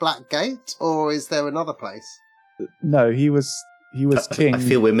beyond the Black Gate, or is there another place? No, he was king. I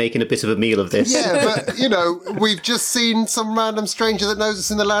feel we're making a bit of a meal of this. Yeah, but, we've just seen some random stranger that knows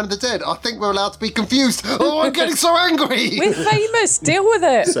us in the land of the dead. I think we're allowed to be confused. Oh, I'm getting so angry! We're famous. Deal with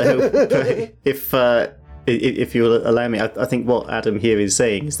it. So, if if you'll allow me, I think what Adam here is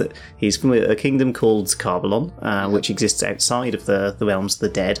saying is that he's from a kingdom called Carvalon, which exists outside of the realms of the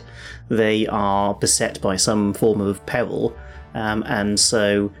dead. They are beset by some form of peril, and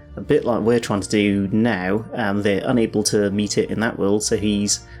so a bit like we're trying to do now, they're unable to meet it in that world, so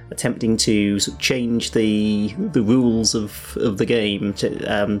he's attempting to sort of change the rules of the game,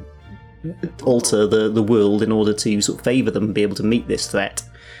 to alter the world in order to sort of favour them and be able to meet this threat.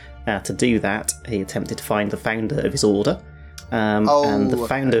 To do that, he attempted to find the founder of his order, and the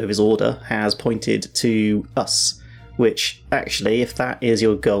founder of his order has pointed to us, which actually, if that is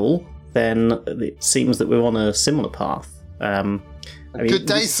your goal, then it seems that we're on a similar path. Good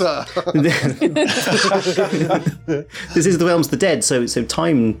day, sir. This is the realms of the dead, so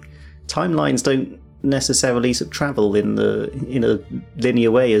timelines don't necessarily sort of travel in a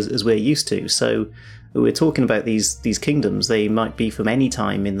linear way as we're used to. So we're talking about these kingdoms. They might be from any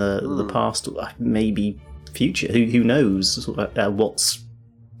time in the past, maybe future. Who knows what's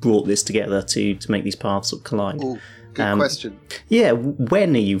brought this together to make these paths sort of collide. Ooh, good question. Yeah,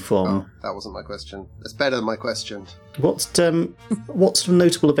 when are you from? Oh, that wasn't my question. That's better than my question. What sort of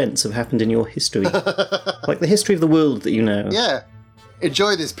notable events have happened in your history? Like the history of the world that you know? Yeah.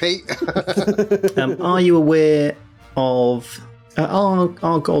 Enjoy this, Pete. Are you aware of...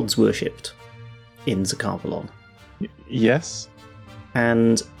 are gods worshipped in Zakarvalon? Yes.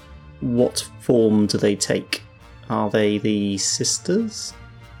 And what form do they take? Are they the sisters?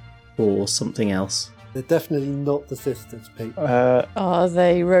 Or something else? They're definitely not the sisters, Pete. Are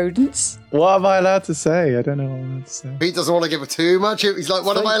they rodents? What am I allowed to say? I don't know what I'm allowed to say. Pete doesn't want to give it too much. He's like,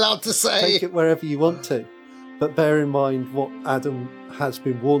 what am I allowed to say? Take it wherever you want to. But bear in mind what Adam has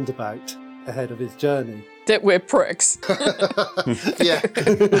been warned about ahead of his journey. That we're pricks. Yeah.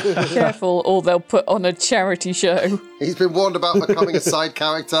 Careful, or they'll put on a charity show. He's been warned about becoming a side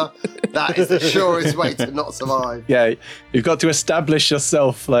character. That is the surest way to not survive. Yeah, you've got to establish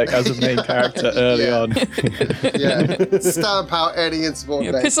yourself like as a main character early on. Yeah. Stamp out any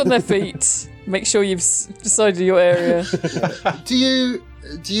insubordination. Piss on their feet. Make sure you've decided your area. Do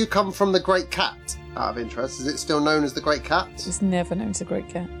you come from the Great Cat? Out of interest, is it still known as the Great Cat? It's never known as a great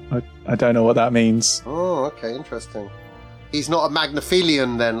cat. I don't know what that means. Oh, okay, interesting. He's not a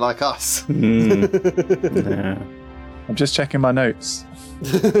Magnaphilian then, like us. No. I'm just checking my notes.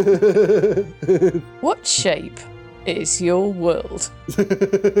 What shape is your world?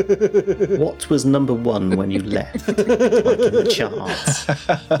 What was number one when you left? Like in the charts.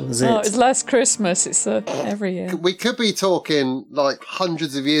 Was it? Oh, it's last Christmas. It's every year. We could be talking like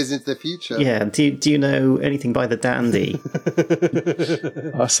hundreds of years into the future. Yeah, do you know anything by the dandy?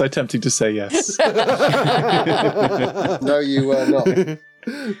 Oh, so tempting to say yes. No, you were not.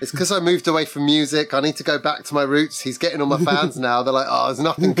 It's because I moved away from music. I need to go back to my roots. He's getting all my fans now. They're like, oh, there's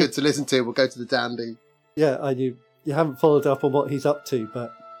nothing good to listen to. We'll go to the dandy. Yeah, I knew. You haven't followed up on what he's up to,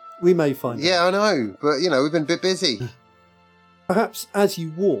 but we may find out. Yeah, I know. But, we've been a bit busy. Perhaps as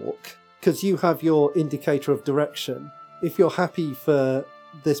you walk, because you have your indicator of direction, if you're happy for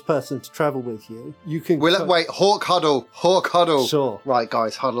this person to travel with you, you can... Wait, Hawk huddle. Sure. Right,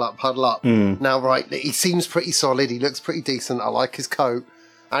 guys, huddle up. Now, right, he seems pretty solid. He looks pretty decent. I like his coat.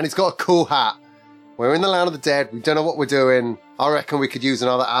 And he's got a cool hat. We're in the land of the dead. We don't know what we're doing. I reckon we could use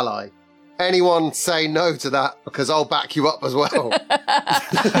another ally. Anyone say no to that, because I'll back you up as well.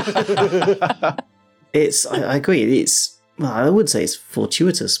 I agree. I would say it's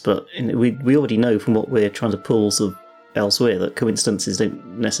fortuitous, but we already know from what we're trying to pull sort of elsewhere that coincidences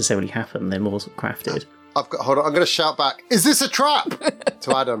don't necessarily happen. They're more sort of crafted. Hold on, I'm going to shout back, is this a trap?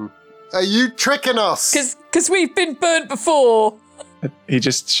 To Adam. Are you tricking us? Because we've been burnt before. He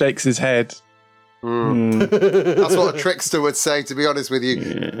just shakes his head. That's what a trickster would say, to be honest with you.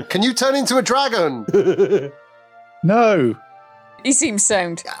 Yeah. Can you turn into a dragon? No. He seems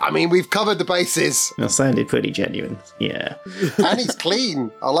sound. I mean, we've covered the bases. That sounded pretty genuine, yeah. And he's clean.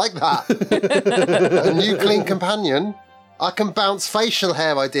 I like that. A new clean companion. I can bounce facial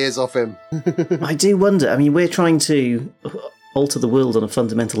hair ideas off him. I do wonder, I mean, we're trying to alter the world on a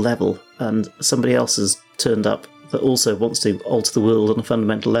fundamental level, and somebody else has turned up that also wants to alter the world on a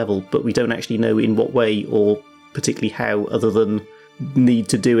fundamental level, but we don't actually know in what way or particularly how, other than need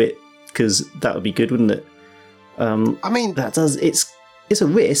to do it, because that would be good, wouldn't it? I mean... It's a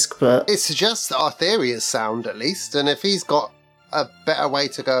risk, but... It suggests that our theory is sound, at least, and if he's got a better way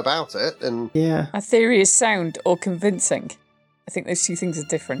to go about it, then... Yeah. Our theory is sound or convincing. I think those two things are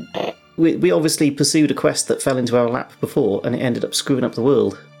different. We obviously pursued a quest that fell into our lap before, and it ended up screwing up the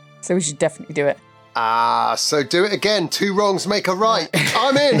world. So we should definitely do it. So do it again. 2 wrongs make a right.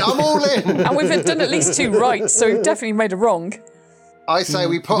 I'm in. I'm all in. And we've done at least 2 rights, so we've definitely made a wrong. I say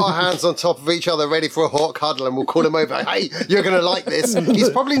we put our hands on top of each other ready for a hawk huddle and we'll call him over. Hey, you're going to like this. He's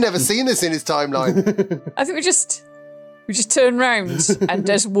probably never seen this in his timeline. I think we just turn round and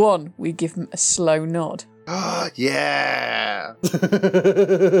as one, we give him a slow nod. Yeah.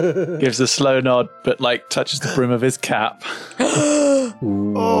 Gives a slow nod, but like touches the brim of his cap.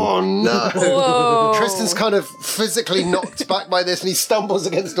 Oh no. Whoa. Tristan's kind of physically knocked back by this and he stumbles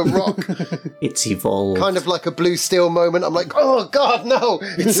against a rock. It's evolved. Kind of like a Blue Steel moment. I'm like, oh God, no.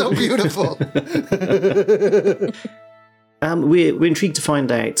 It's so beautiful. We're intrigued to find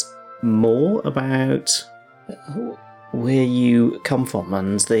out more about where you come from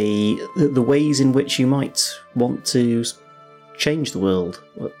and the ways in which you might want to change the world.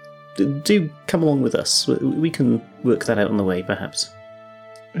 Do come along with us. We can work that out on the way, perhaps.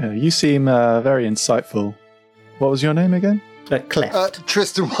 You seem very insightful. What was your name again? Cleft.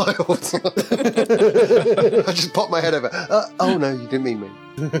 Tristan Wilde. I just popped my head over. Oh no, you didn't mean me.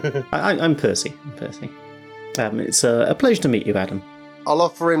 I'm Percy. It's a pleasure to meet you, Adam. I'll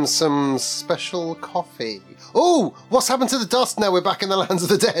offer him some special coffee. Oh, what's happened to the dust now we're back in the lands of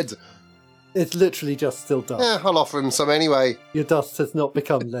the dead? It's literally just still dust. Yeah, I'll offer him some anyway. Your dust has not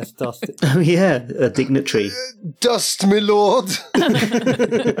become less dust. Oh yeah, a dignitary. Dust, my lord. It's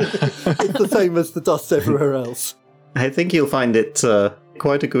the same as the dust everywhere else. I think you'll find it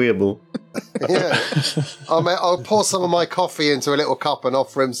quite agreeable. Yeah. I'll pour some of my coffee into a little cup and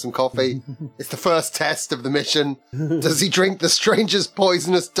offer him some coffee. It's the first test of the mission. Does he drink the stranger's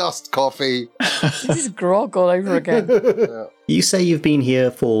poisonous dust coffee? This is grog all over again. You say you've been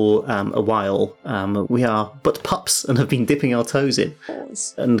here for a while. We are but pups and have been dipping our toes in.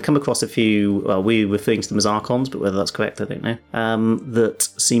 And come across a few, well, we're referring to them as Archons, but whether that's correct, I don't know, that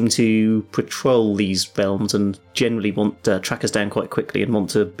seem to patrol these realms and generally want to track us down quite quickly and want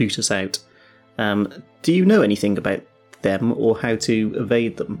to boot us out. Do you know anything about them or how to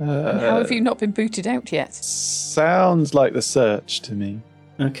evade them? How have you not been booted out yet? Sounds like the Search to me.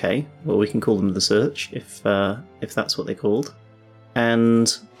 Okay, well, we can call them the Search if that's what they're called.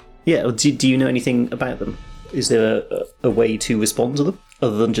 And yeah, do you know anything about them? Is there a way to respond to them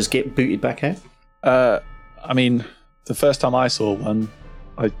other than just get booted back out? I mean, the first time I saw one,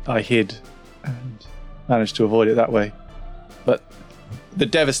 I hid and managed to avoid it that way. But the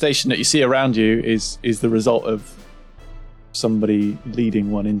devastation that you see around you is the result of somebody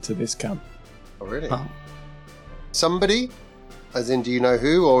leading one into this camp. Oh, really? Oh. Somebody? As in, do you know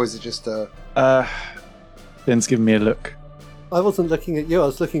who, or is it just a... Ben's giving me a look. I wasn't looking at you, I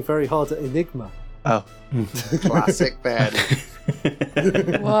was looking very hard at Enigma. Oh. Classic Ben.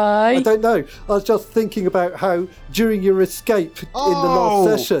 Why? I don't know. I was just thinking about how during your escape in the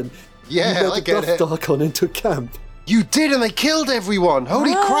last session, Yeah, you I led a get dust it. Archon into camp. You did, and they killed everyone.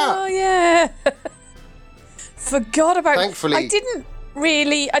 Holy Oh, crap. yeah. Forgot about... Thankfully- I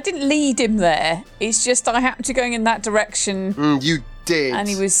didn't lead him there. It's just I happened to going in that direction You did. and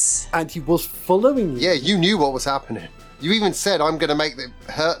he was... And he was following you. Yeah, you knew what was happening. You even said, I'm going to make them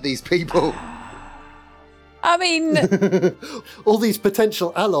hurt these people. I mean, All these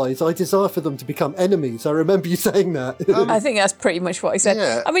potential allies, I desire for them to become enemies. I remember you saying that. I think that's pretty much what I said.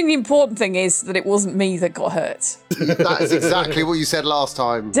 Yeah. I mean, the important thing is that it wasn't me that got hurt. That is exactly what you said last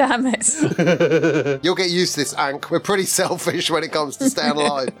time. Damn it. You'll get used to this, Ank. We're pretty selfish when it comes to staying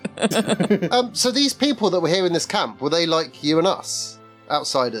alive. So these people that were here in this camp, were they like you and us?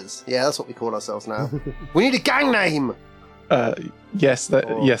 Outsiders. Yeah, that's what we call ourselves now. We need a gang name. Yes,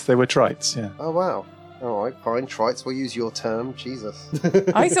 they were Trites, yeah. Oh, wow. All right, fine. Trites, we'll use your term. Jesus.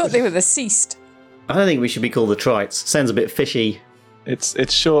 I thought they were the ceased. I don't think we should be called the Trites. Sounds a bit fishy.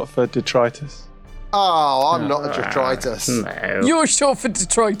 It's short for detritus. Oh, I'm not a detritus. No. You're short for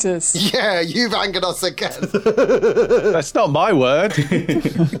detritus. Yeah, you've angered us again. That's not my word.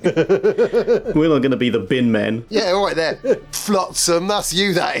 We're not going to be the bin men. Yeah, all right there. Flotsam, that's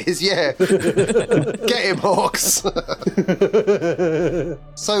you, that is, yeah. Get him, Hawks.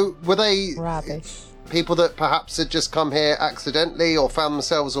 So, were they Rubbish. people that perhaps had just come here accidentally or found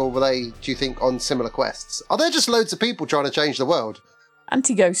themselves, or were they, do you think, on similar quests? Are there just loads of people trying to change the world?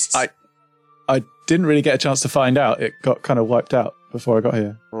 Anti-ghosts. I didn't really get a chance to find out. It got kind of wiped out before I got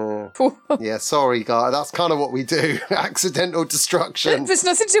here. Yeah, sorry, guy. That's kind of what we do. Accidental destruction. There's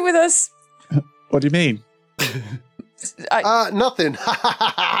nothing to do with us. What do you mean? Nothing.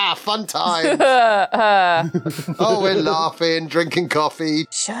 Fun time. Oh, we're laughing, drinking coffee.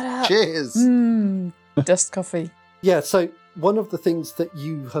 Shut up. Cheers. Dust coffee. Yeah, so one of the things that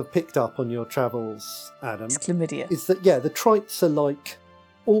you have picked up on your travels, Adam, It's chlamydia. is that, yeah, the Trites are like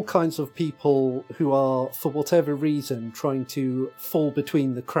all kinds of people who are, for whatever reason, trying to fall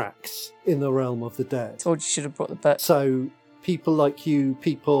between the cracks in the realm of the dead. Told you should have brought the butt. So people like you,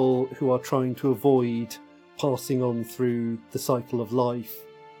 people who are trying to avoid passing on through the cycle of life,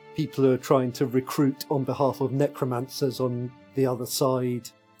 people who are trying to recruit on behalf of necromancers on the other side.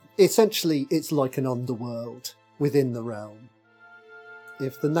 Essentially, it's like an underworld within the realm.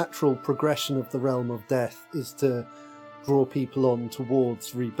 If the natural progression of the realm of death is to draw people on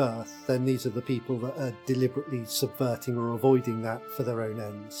towards rebirth, then these are the people that are deliberately subverting or avoiding that for their own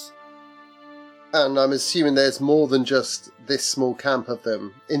ends. And I'm assuming there's more than just this small camp of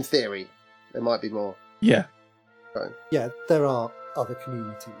them. In theory, there might be more. Yeah. Right. Yeah, there are other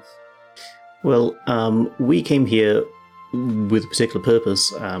communities. Well, we came here with a particular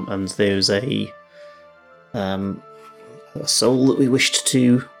purpose, and there's a soul that we wished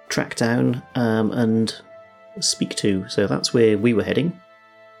to track down and speak to. So that's where we were heading.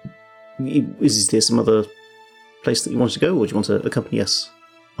 Is there some other place that you want to go, or do you want to accompany us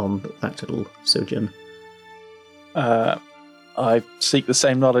on that little sojourn? I seek the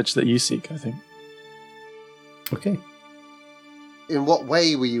same knowledge that you seek, I think. Okay. In what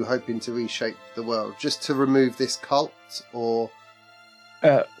way were you hoping to reshape the world? Just to remove this cult, or...?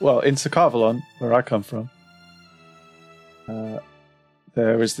 Well, in Sokarvalon, where I come from,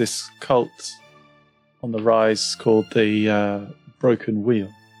 there is this cult on the rise called the Broken Wheel.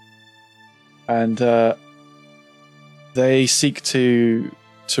 And they seek to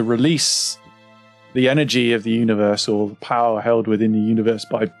release the energy of the universe, or the power held within the universe,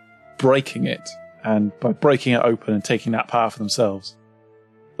 by breaking it, and by breaking it open and taking that power for themselves.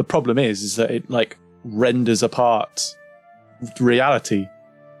 The problem is that it renders apart reality,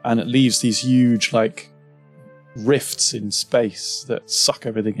 and it leaves these huge rifts in space that suck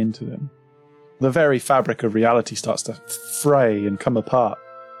everything into them. The very fabric of reality starts to fray and come apart.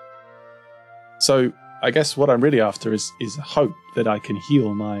 So I guess what I'm really after is hope that I can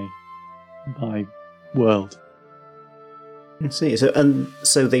heal my world. I see.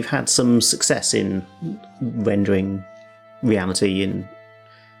 So they've had some success in rendering reality, and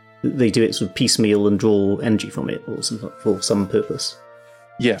they do it sort of piecemeal and draw energy from it, or for some purpose.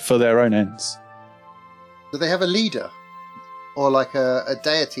 Yeah, for their own ends. Do they have a leader? Or a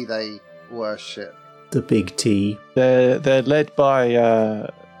deity they worship? The Big T. They're led by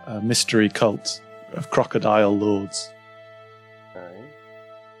a mystery cult of crocodile lords. Okay.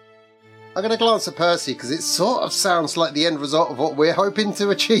 I'm going to glance at Percy, because it sort of sounds like the end result of what we're hoping to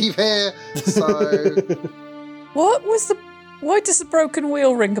achieve here. So... Why does the broken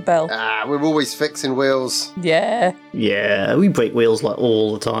wheel ring a bell? We're always fixing wheels. Yeah. Yeah, we break wheels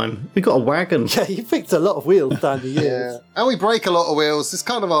all the time. We got a wagon. Yeah, you fixed a lot of wheels down the years. Yeah. And we break a lot of wheels. It's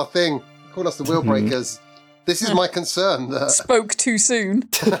kind of our thing. Call us the wheel breakers. This is my concern. That... Spoke too soon.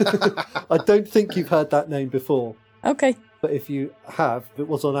 I don't think you've heard that name before. Okay. But if you have, it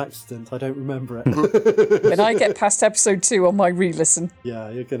was on accident. I don't remember it. When I get past episode 2 on my re-listen. Yeah,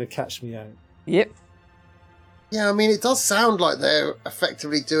 you're going to catch me out. Yep. Yeah, I mean, it does sound like they're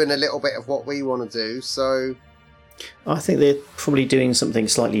effectively doing a little bit of what we want to do, so... I think they're probably doing something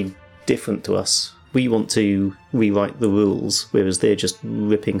slightly different to us. We want to rewrite the rules, whereas they're just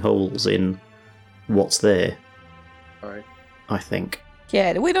ripping holes in what's there. Right. I think.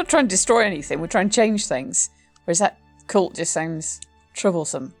 Yeah, we're not trying to destroy anything. We're trying to change things. Whereas that cult just sounds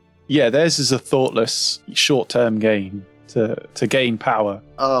troublesome. Yeah, theirs is a thoughtless, short-term gain to gain power.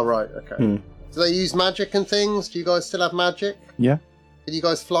 Oh, right, okay. Do they use magic and things? Do you guys still have magic? Yeah. Can you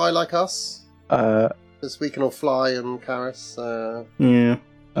guys fly like us? Because we can all fly and Karis. Yeah.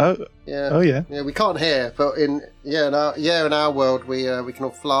 Oh. Yeah. Oh yeah. Yeah, we can't hear, but in our world we can all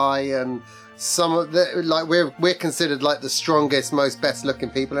fly, and some of the we're considered the strongest, most best looking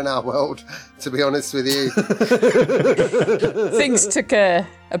people in our world. To be honest with you, things took a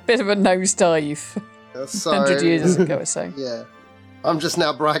bit of a nosedive 100 years ago or so. Yeah. I'm just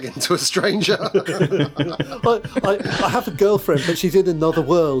now bragging to a stranger. I have a girlfriend, but she's in another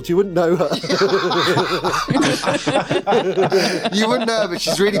world. You wouldn't know her. You wouldn't know her, but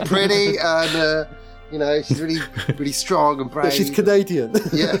she's really pretty, and she's really, really strong and brave. But she's Canadian.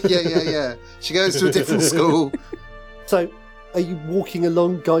 Yeah. She goes to a different school. So, are you walking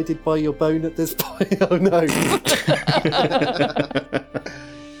along guided by your bone at this point? Oh no.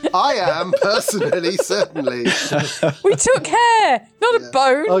 I am, personally, certainly. We took hair, not a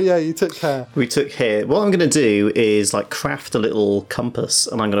bone. Oh yeah, you took hair. We took hair. What I'm going to do is craft a little compass,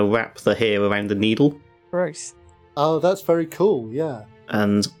 and I'm going to wrap the hair around the needle. Gross. Oh, that's very cool, yeah.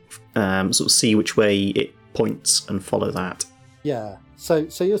 And sort of see which way it points and follow that. Yeah. So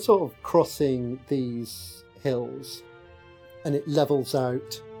you're sort of crossing these hills, and it levels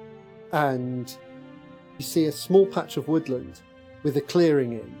out, and you see a small patch of woodland with a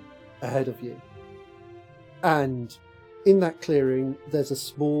clearing in ahead of you. And in that clearing, there's a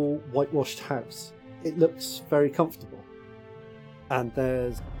small whitewashed house. It looks very comfortable. And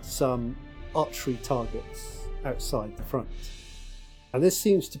there's some archery targets outside the front. And this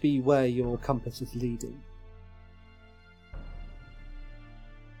seems to be where your compass is leading.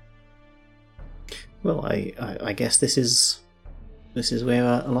 Well, I guess this is where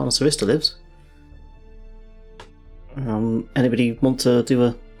Alana Sarista lives. Anybody want to do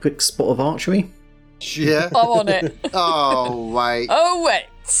a quick spot of archery? Yeah. I'm on it. Oh, wait. Oh, wait.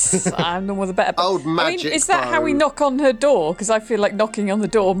 I'm the one with a better... Old magic is that how we bow. knock on her door? Because I feel like knocking on the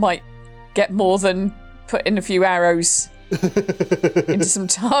door might get more than putting a few arrows into some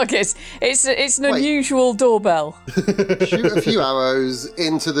targets. It's an Wait. unusual doorbell. Shoot a few arrows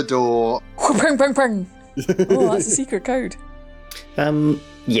into the door. Prang, prang, prang. Oh, that's a secret code.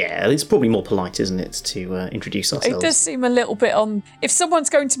 Yeah, it's probably more polite, isn't it, to introduce ourselves? It does seem a little bit on... If someone's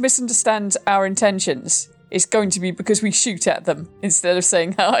going to misunderstand our intentions, it's going to be because we shoot at them instead of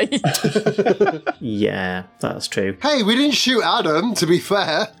saying hi. Yeah, that's true. Hey, we didn't shoot at him, to be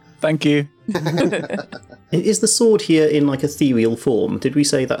fair. Thank you. Is the sword here in like ethereal form? Did we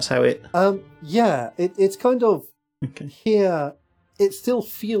say that's how it... Yeah, it's kind of... Okay. Here, it still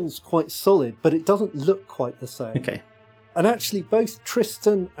feels quite solid, but it doesn't look quite the same. Okay. And actually, both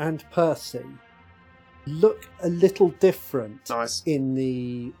Tristan and Percy look a little different Nice. in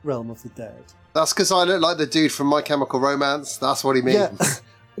the realm of the dead. That's because I look like the dude from My Chemical Romance. That's what he means. Yeah,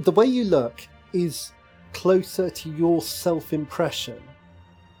 the way you look is closer to your self-impression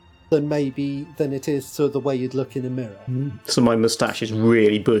than it is to the way you'd look in a mirror. So my moustache is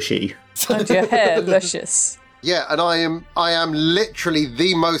really bushy. And your hair, luscious. Yeah, and I am literally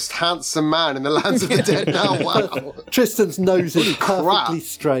the most handsome man in the lands of the dead now. Wow. Tristan's nose is crap. perfectly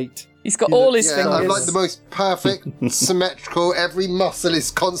straight. He's got all his Yeah, fingers. I'm like the most perfect, symmetrical. Every muscle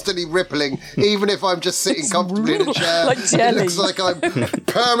is constantly rippling, even if I'm just sitting comfortably in a chair. like jelly. It looks like I'm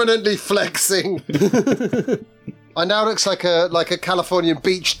permanently flexing. I now looks like a Californian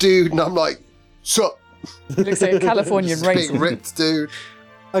beach dude, and I'm like, sup? He looks like a Californian This big raisin. ripped dude.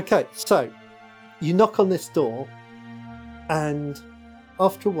 Okay, so you knock on this door, and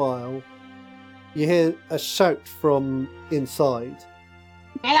after a while, you hear a shout from inside.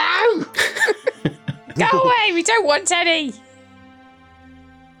 Hello! Go away, we don't want any!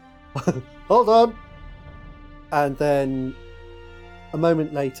 Hold on! And then a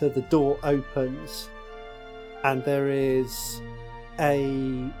moment later, the door opens, and there is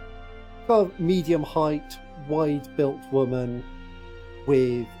a medium height, wide built woman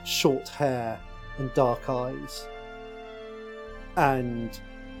with short hair and dark eyes. And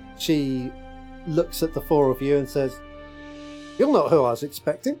she looks at the four of you and says, "You're not who I was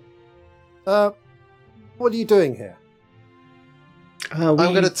expecting. What are you doing here?" I'm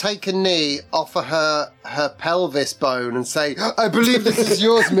going to take a knee off of her pelvis bone and say, "I believe this is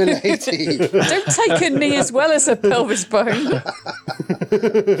yours, milady." Don't take a knee as well as a pelvis bone.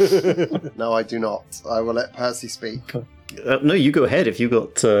 No, I do not. I will let Percy speak. No, you go ahead if you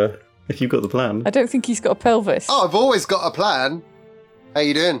got the plan. I don't think he's got a pelvis. Oh, I've always got a plan. How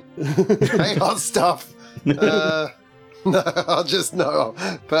you doing? Hey, hot stuff. No, I'll just no.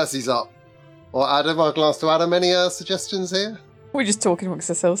 Percy's up. Or Adam, I'll glance to Adam. Any suggestions here? We're just talking amongst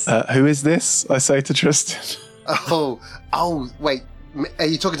ourselves. Who is this? I say to Tristan. Oh, wait. Are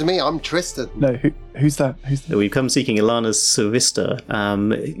you talking to me? I'm Tristan. No, who's that? Who's that? We've come seeking Alana Sarista.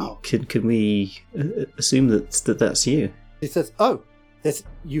 Can we assume that that's you? She says, "Oh,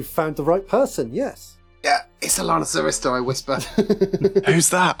 you've found the right person, yes." Yeah, it's Alana Sarista, I whisper. Who's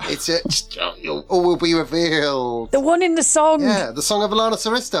that? It's all will be revealed. The one in the song! Yeah, the song of Alana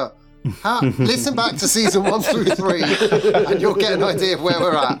Sarista. Listen back to season 1 through 3 and you'll get an idea of where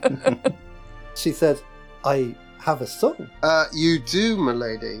we're at. She says, "I have a song." You do,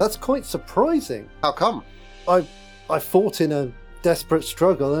 milady. That's quite surprising. How come? I fought in a desperate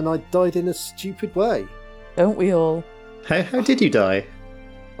struggle and I died in a stupid way. Don't we all? How did you die?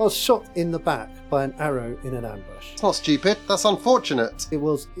 I was shot in the back by an arrow in an ambush. It's not stupid. That's unfortunate. It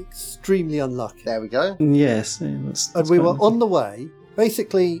was extremely unlucky. There we go. Yes, that's And we were fine. on the way.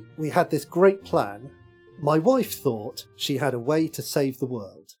 Basically, we had this great plan. My wife thought she had a way to save the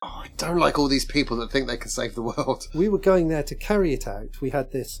world. Oh, I don't like all these people that think they can save the world. We were going there to carry it out. We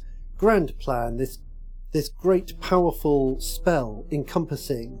had this grand plan, this great powerful spell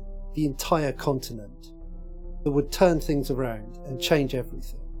encompassing the entire continent that would turn things around and change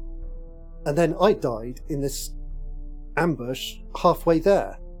everything. And then I died in this ambush halfway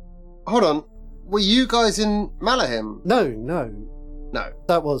there. Hold on. Were you guys in Malahim? No.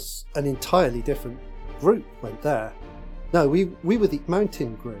 That was an entirely different group went there. No, we were the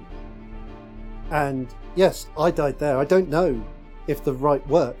mountain group. And yes, I died there. I don't know if the rite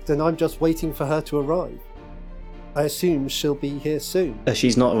worked, and I'm just waiting for her to arrive. I assume she'll be here soon.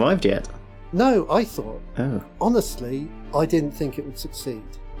 She's not arrived yet. No, I thought. Oh. Honestly, I didn't think it would succeed.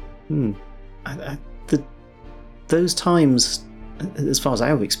 Those times, as far as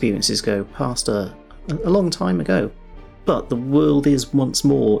our experiences go, passed a long time ago. But the world is once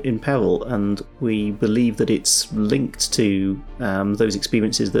more in peril, and we believe that it's linked to those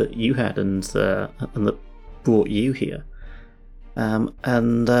experiences that you had and that brought you here.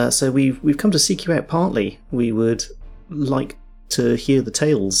 So we've come to seek you out. Partly, we would like to hear the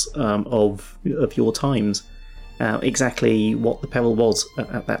tales of your times, exactly what the peril was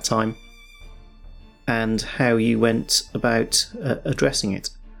at that time, and how you went about addressing it,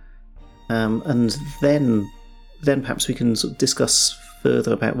 and then perhaps we can sort of discuss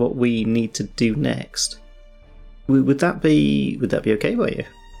further about what we need to do next. Would that be okay by you?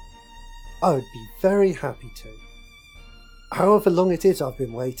 I would be very happy to. However long it is I've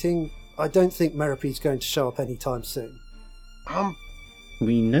been waiting, I don't think Merope's going to show up anytime soon.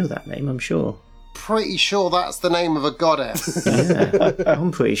 We know that name, I'm sure. Pretty sure that's the name of a goddess. Yeah, I'm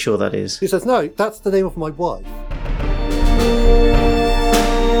pretty sure that is. He says, no, that's the name of my wife.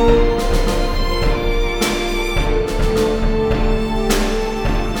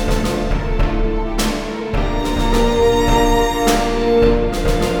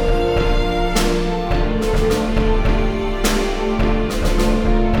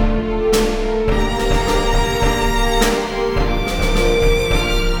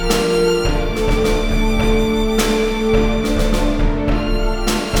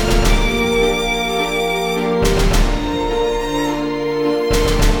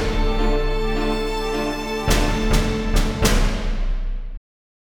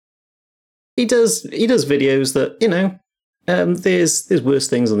 He does videos that, there's worse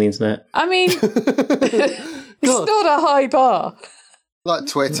things on the internet. I mean, it's not a high bar. Like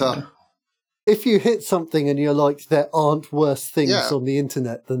Twitter. If you hit something and you're like, there aren't worse things Yeah. on the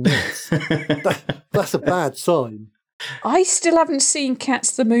internet than this, that's a bad sign. I still haven't seen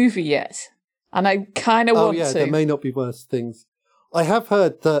Cats the movie yet, and I kind of want to. There may not be worse things. I have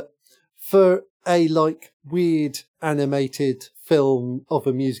heard that for a weird animated film of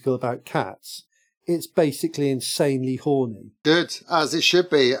a musical about cats, it's basically insanely horny. Good, as it should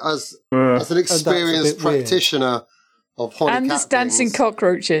be. As an experienced bit weird. practitioner of horny And cat there's dancing things. Oh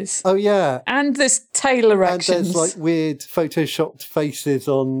cockroaches. yeah, And there's tail and erections. there's weird photoshopped faces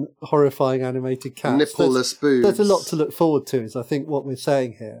on horrifying animated cats. Nippleless boobs. There's a lot to look forward to, is I think what we're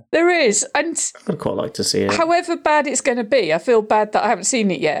saying here. There is. And I'd quite like to see it. however bad it's going to be, I feel bad that I haven't seen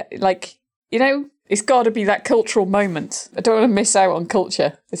it yet. It's got to be that cultural moment. I don't want to miss out on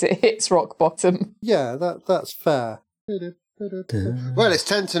culture as it hits rock bottom. Yeah, that's fair. Well, it's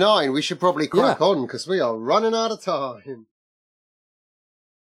 10 to 9. We should probably crack on because we are running out of time.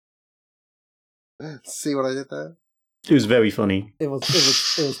 See what I did there? It was very funny. It was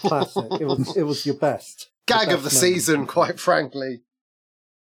classic. It was your best. Gag Your of the best moment. season, quite frankly.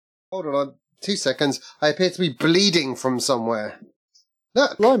 Hold on 2 seconds. I appear to be bleeding from somewhere.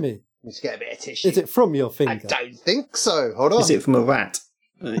 Look, Blimey. let's get a bit of tissue. Is it from your I finger? don't think so. Hold on. Is it from a rat?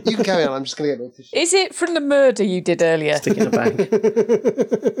 You can carry on. I'm just going to get a bit of tissue. Is it from the murder you did earlier? Stick it in a bag.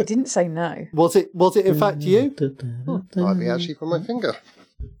 I didn't say no. Was it in fact you? Might be actually from my finger.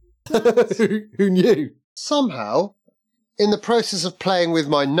 Who knew? Somehow, in the process of playing with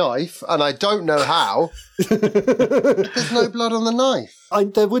my knife, and I don't know how, there's no blood on the knife.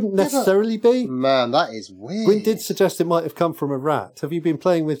 There wouldn't necessarily be. Man, that is weird. Gwyn did suggest it might have come from a rat. Have you been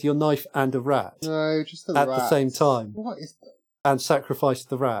playing with your knife and a rat No, just the at rat. the same time What is that? and sacrificed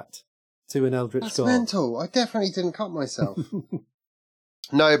the rat to an eldritch That's god? mental. I definitely didn't cut myself.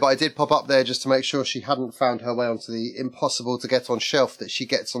 No, but I did pop up there just to make sure she hadn't found her way onto the impossible to get on shelf that she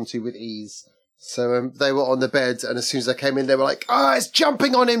gets onto with ease. So they were on the bed, and as soon as I came in, they were like, it's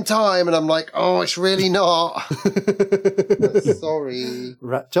jumping on him time. And I'm like, it's really not. Sorry.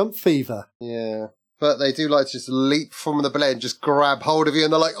 Rat jump fever. Yeah. But they do like to just leap from the bed and just grab hold of you,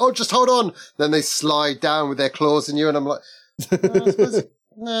 and they're like, just hold on. Then they slide down with their claws in you, and I'm like, I suppose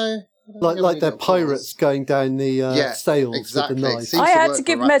no. Like they're pirates going down the sails exactly. with the knife. Seems I to had work to for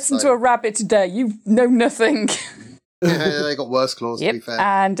give rats, medicine though. to a rabbit today. You know nothing. Yeah, they got worse claws, to be fair.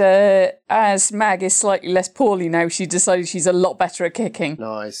 And as Mag is slightly less poorly now, she decided she's a lot better at kicking.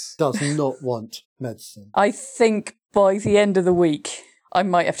 Nice. Does not want medicine. I think by the end of the week, I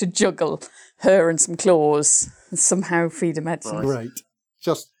might have to juggle her and some claws and somehow feed her medicine. Great.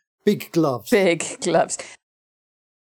 Just big gloves. Big gloves.